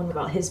about him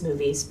about his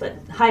movies, but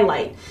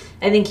highlight,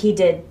 I think he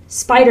did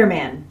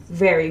Spider-Man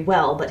very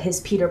well, but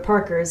his Peter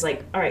Parker is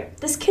alright,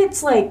 this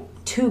kid's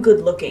too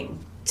good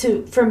looking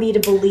for me to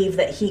believe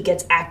that he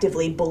gets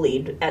actively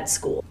bullied at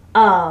school.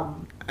 I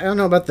don't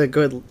know about the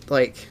good,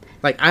 I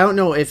don't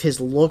know if his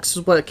looks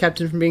is what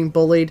kept him from being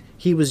bullied.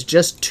 He was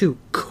just too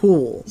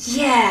cool.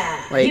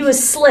 Yeah, he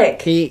was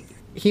slick.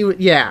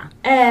 Yeah.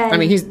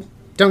 And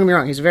don't get me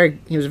wrong, he is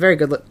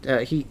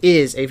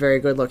a very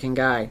good looking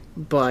guy,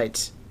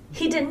 but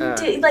he didn't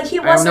he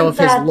wasn't. I don't know if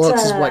his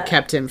looks is what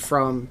kept him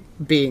from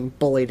being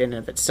bullied in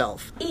and of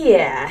itself.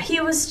 Yeah, he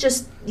was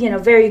just,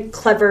 very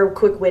clever,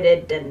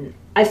 quick-witted, and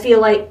I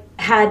feel like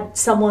had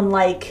someone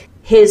like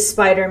his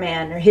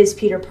Spider-Man or his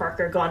Peter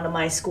Parker gone to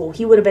my school,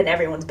 he would have been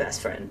everyone's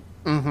best friend.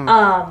 Mm-hmm.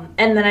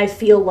 And then I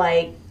feel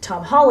like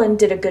Tom Holland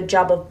did a good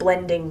job of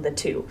blending the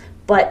two.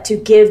 But to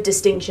give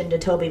distinction to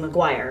Tobey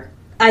Maguire,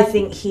 I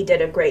think he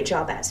did a great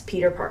job as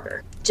Peter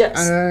Parker.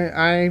 Just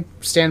I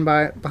stand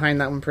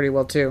behind that one pretty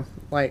well too.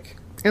 Like,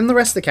 and the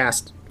rest of the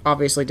cast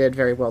obviously did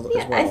very well as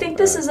well. I think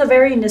this is a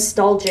very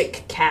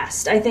nostalgic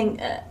cast. I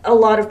think a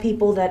lot of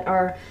people that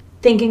are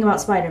thinking about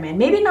Spider-Man,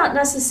 maybe not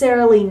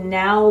necessarily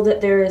now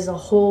that there is a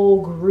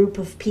whole group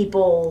of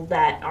people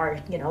that are,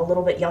 a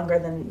little bit younger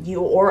than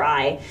you or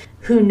I,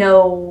 who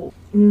know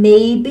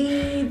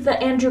maybe the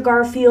Andrew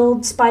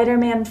Garfield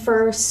Spider-Man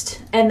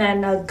first, and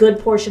then a good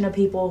portion of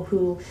people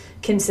who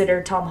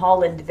consider Tom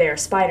Holland their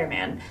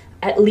Spider-Man.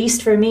 At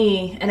least for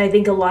me, and I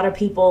think a lot of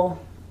people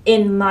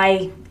in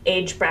my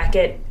age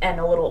bracket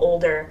and a little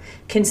older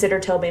consider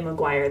Tobey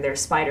Maguire their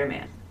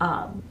Spider-Man.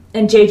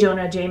 And J.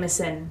 Jonah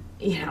Jameson,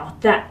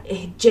 that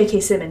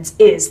J.K. Simmons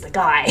is the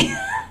guy.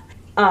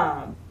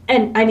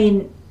 And I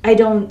mean,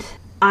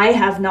 I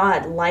have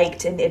not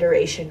liked an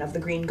iteration of the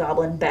Green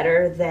Goblin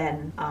better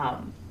than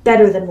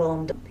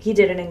Willem Dafoe. He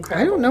did an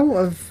incredible. I don't know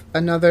of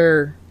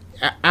another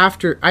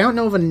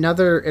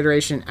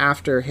iteration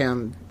after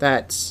him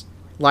that's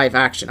live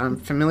action. I'm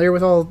familiar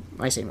with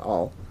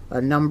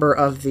a number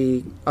of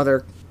the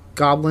other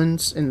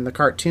goblins in the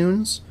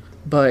cartoons.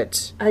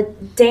 But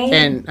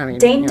Dane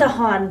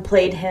DeHaan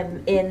played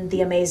him in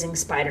the Amazing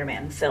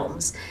Spider-Man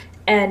films,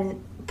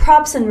 and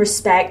props and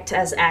respect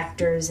as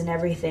actors and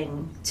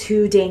everything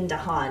to Dane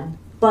DeHaan.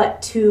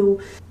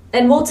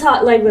 And we'll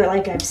talk,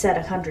 like I've said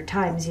 100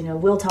 times,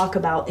 we'll talk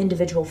about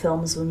individual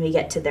films when we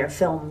get to their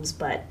films.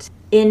 But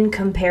in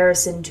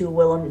comparison to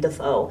Willem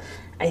Dafoe,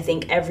 I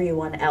think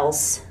everyone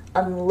else,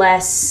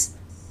 unless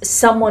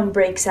someone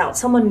breaks out,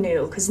 someone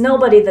new, because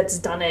nobody that's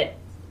done it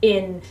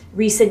in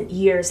recent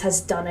years has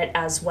done it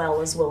as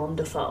well as Willem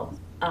Dafoe,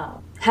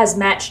 has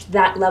matched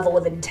that level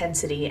of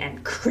intensity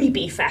and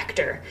creepy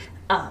factor.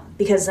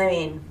 Because, I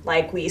mean,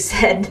 like we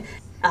said,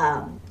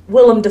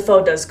 Willem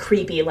Dafoe does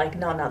creepy like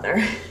none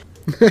other.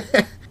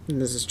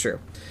 This is true.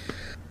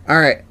 All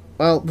right.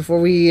 Well, before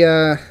we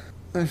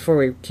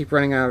keep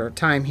running out of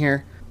time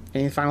here,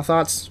 any final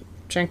thoughts,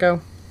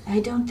 Chenko? I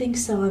don't think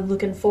so. I'm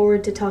looking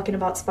forward to talking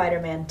about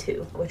Spider-Man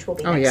 2, which will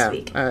be next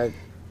week.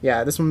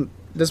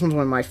 This one's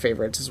one of my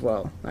favorites as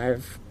well.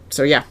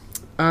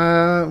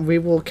 We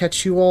will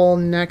catch you all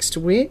next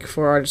week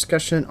for our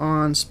discussion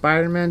on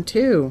Spider-Man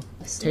 2.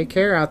 Take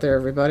care out there,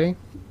 everybody.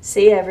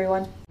 See ya,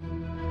 everyone.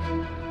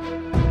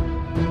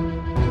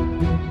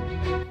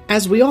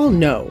 As we all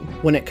know,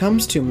 when it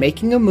comes to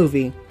making a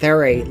movie, there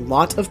are a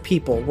lot of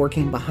people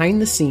working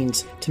behind the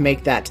scenes to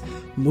make that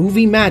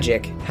movie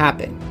magic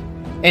happen.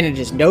 And it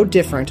is no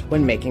different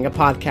when making a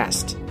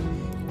podcast.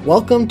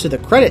 Welcome to the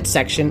credits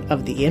section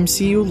of the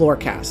MCU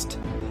Lorecast.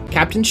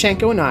 Captain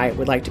Chenko and I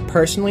would like to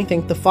personally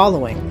thank the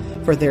following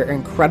for their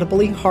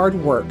incredibly hard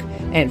work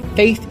and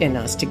faith in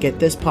us to get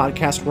this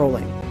podcast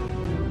rolling.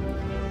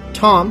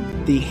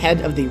 Tom, the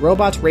head of the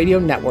Robots Radio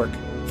Network,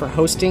 for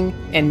hosting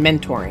and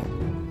mentoring.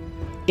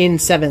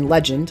 N7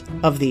 Legend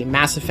of the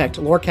Mass Effect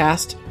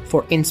Lorecast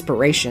for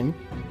inspiration.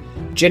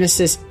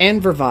 Genesis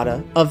and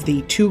Vervada of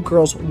the Two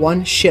Girls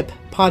One Ship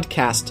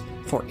podcast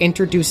for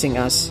introducing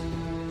us.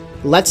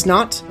 Let's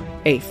Not,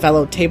 a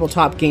fellow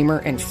tabletop gamer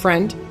and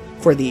friend,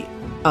 for the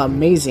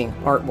amazing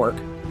artwork.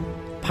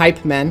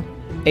 Pipe Men,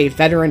 a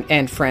veteran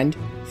and friend,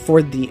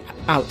 for the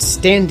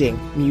outstanding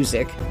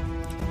music.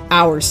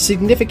 Our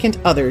significant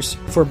others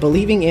for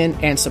believing in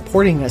and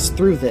supporting us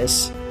through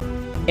this.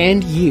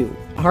 And you,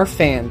 our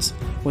fans,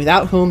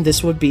 without whom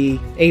this would be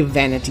a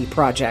vanity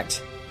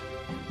project.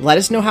 Let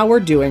us know how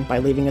we're doing by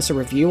leaving us a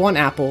review on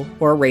Apple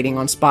or a rating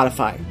on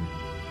Spotify.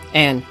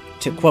 And,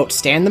 to quote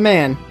Stan the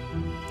Man,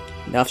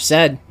 enough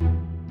said.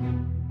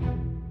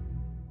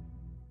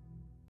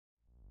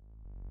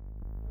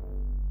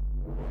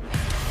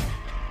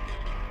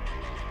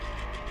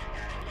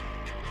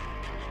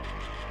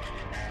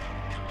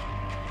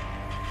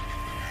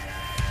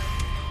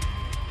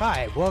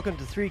 Hi, welcome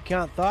to 3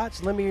 Count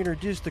Thoughts. Let me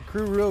introduce the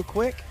crew real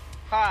quick.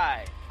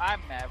 Hi,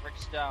 I'm Maverick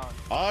Stone.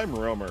 I'm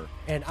Romer.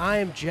 And I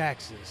am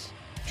Jaxus.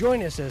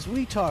 Join us as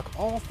we talk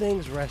all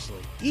things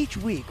wrestling. Each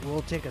week,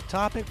 we'll take a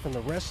topic from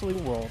the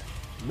wrestling world,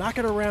 knock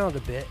it around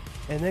a bit,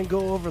 and then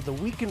go over the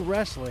week in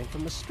wrestling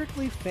from a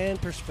strictly fan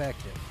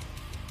perspective.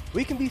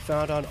 We can be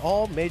found on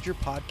all major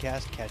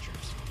podcast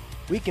catchers.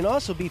 We can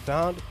also be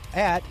found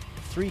at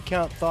 3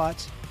 Count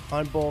Thoughts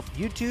on both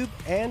YouTube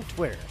and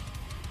Twitter.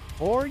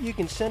 Or you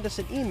can send us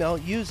an email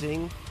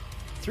using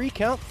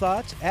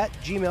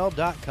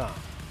 3countthoughts@gmail.com.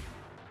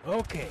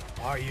 Okay,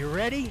 are you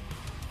ready?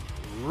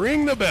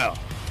 Ring the bell.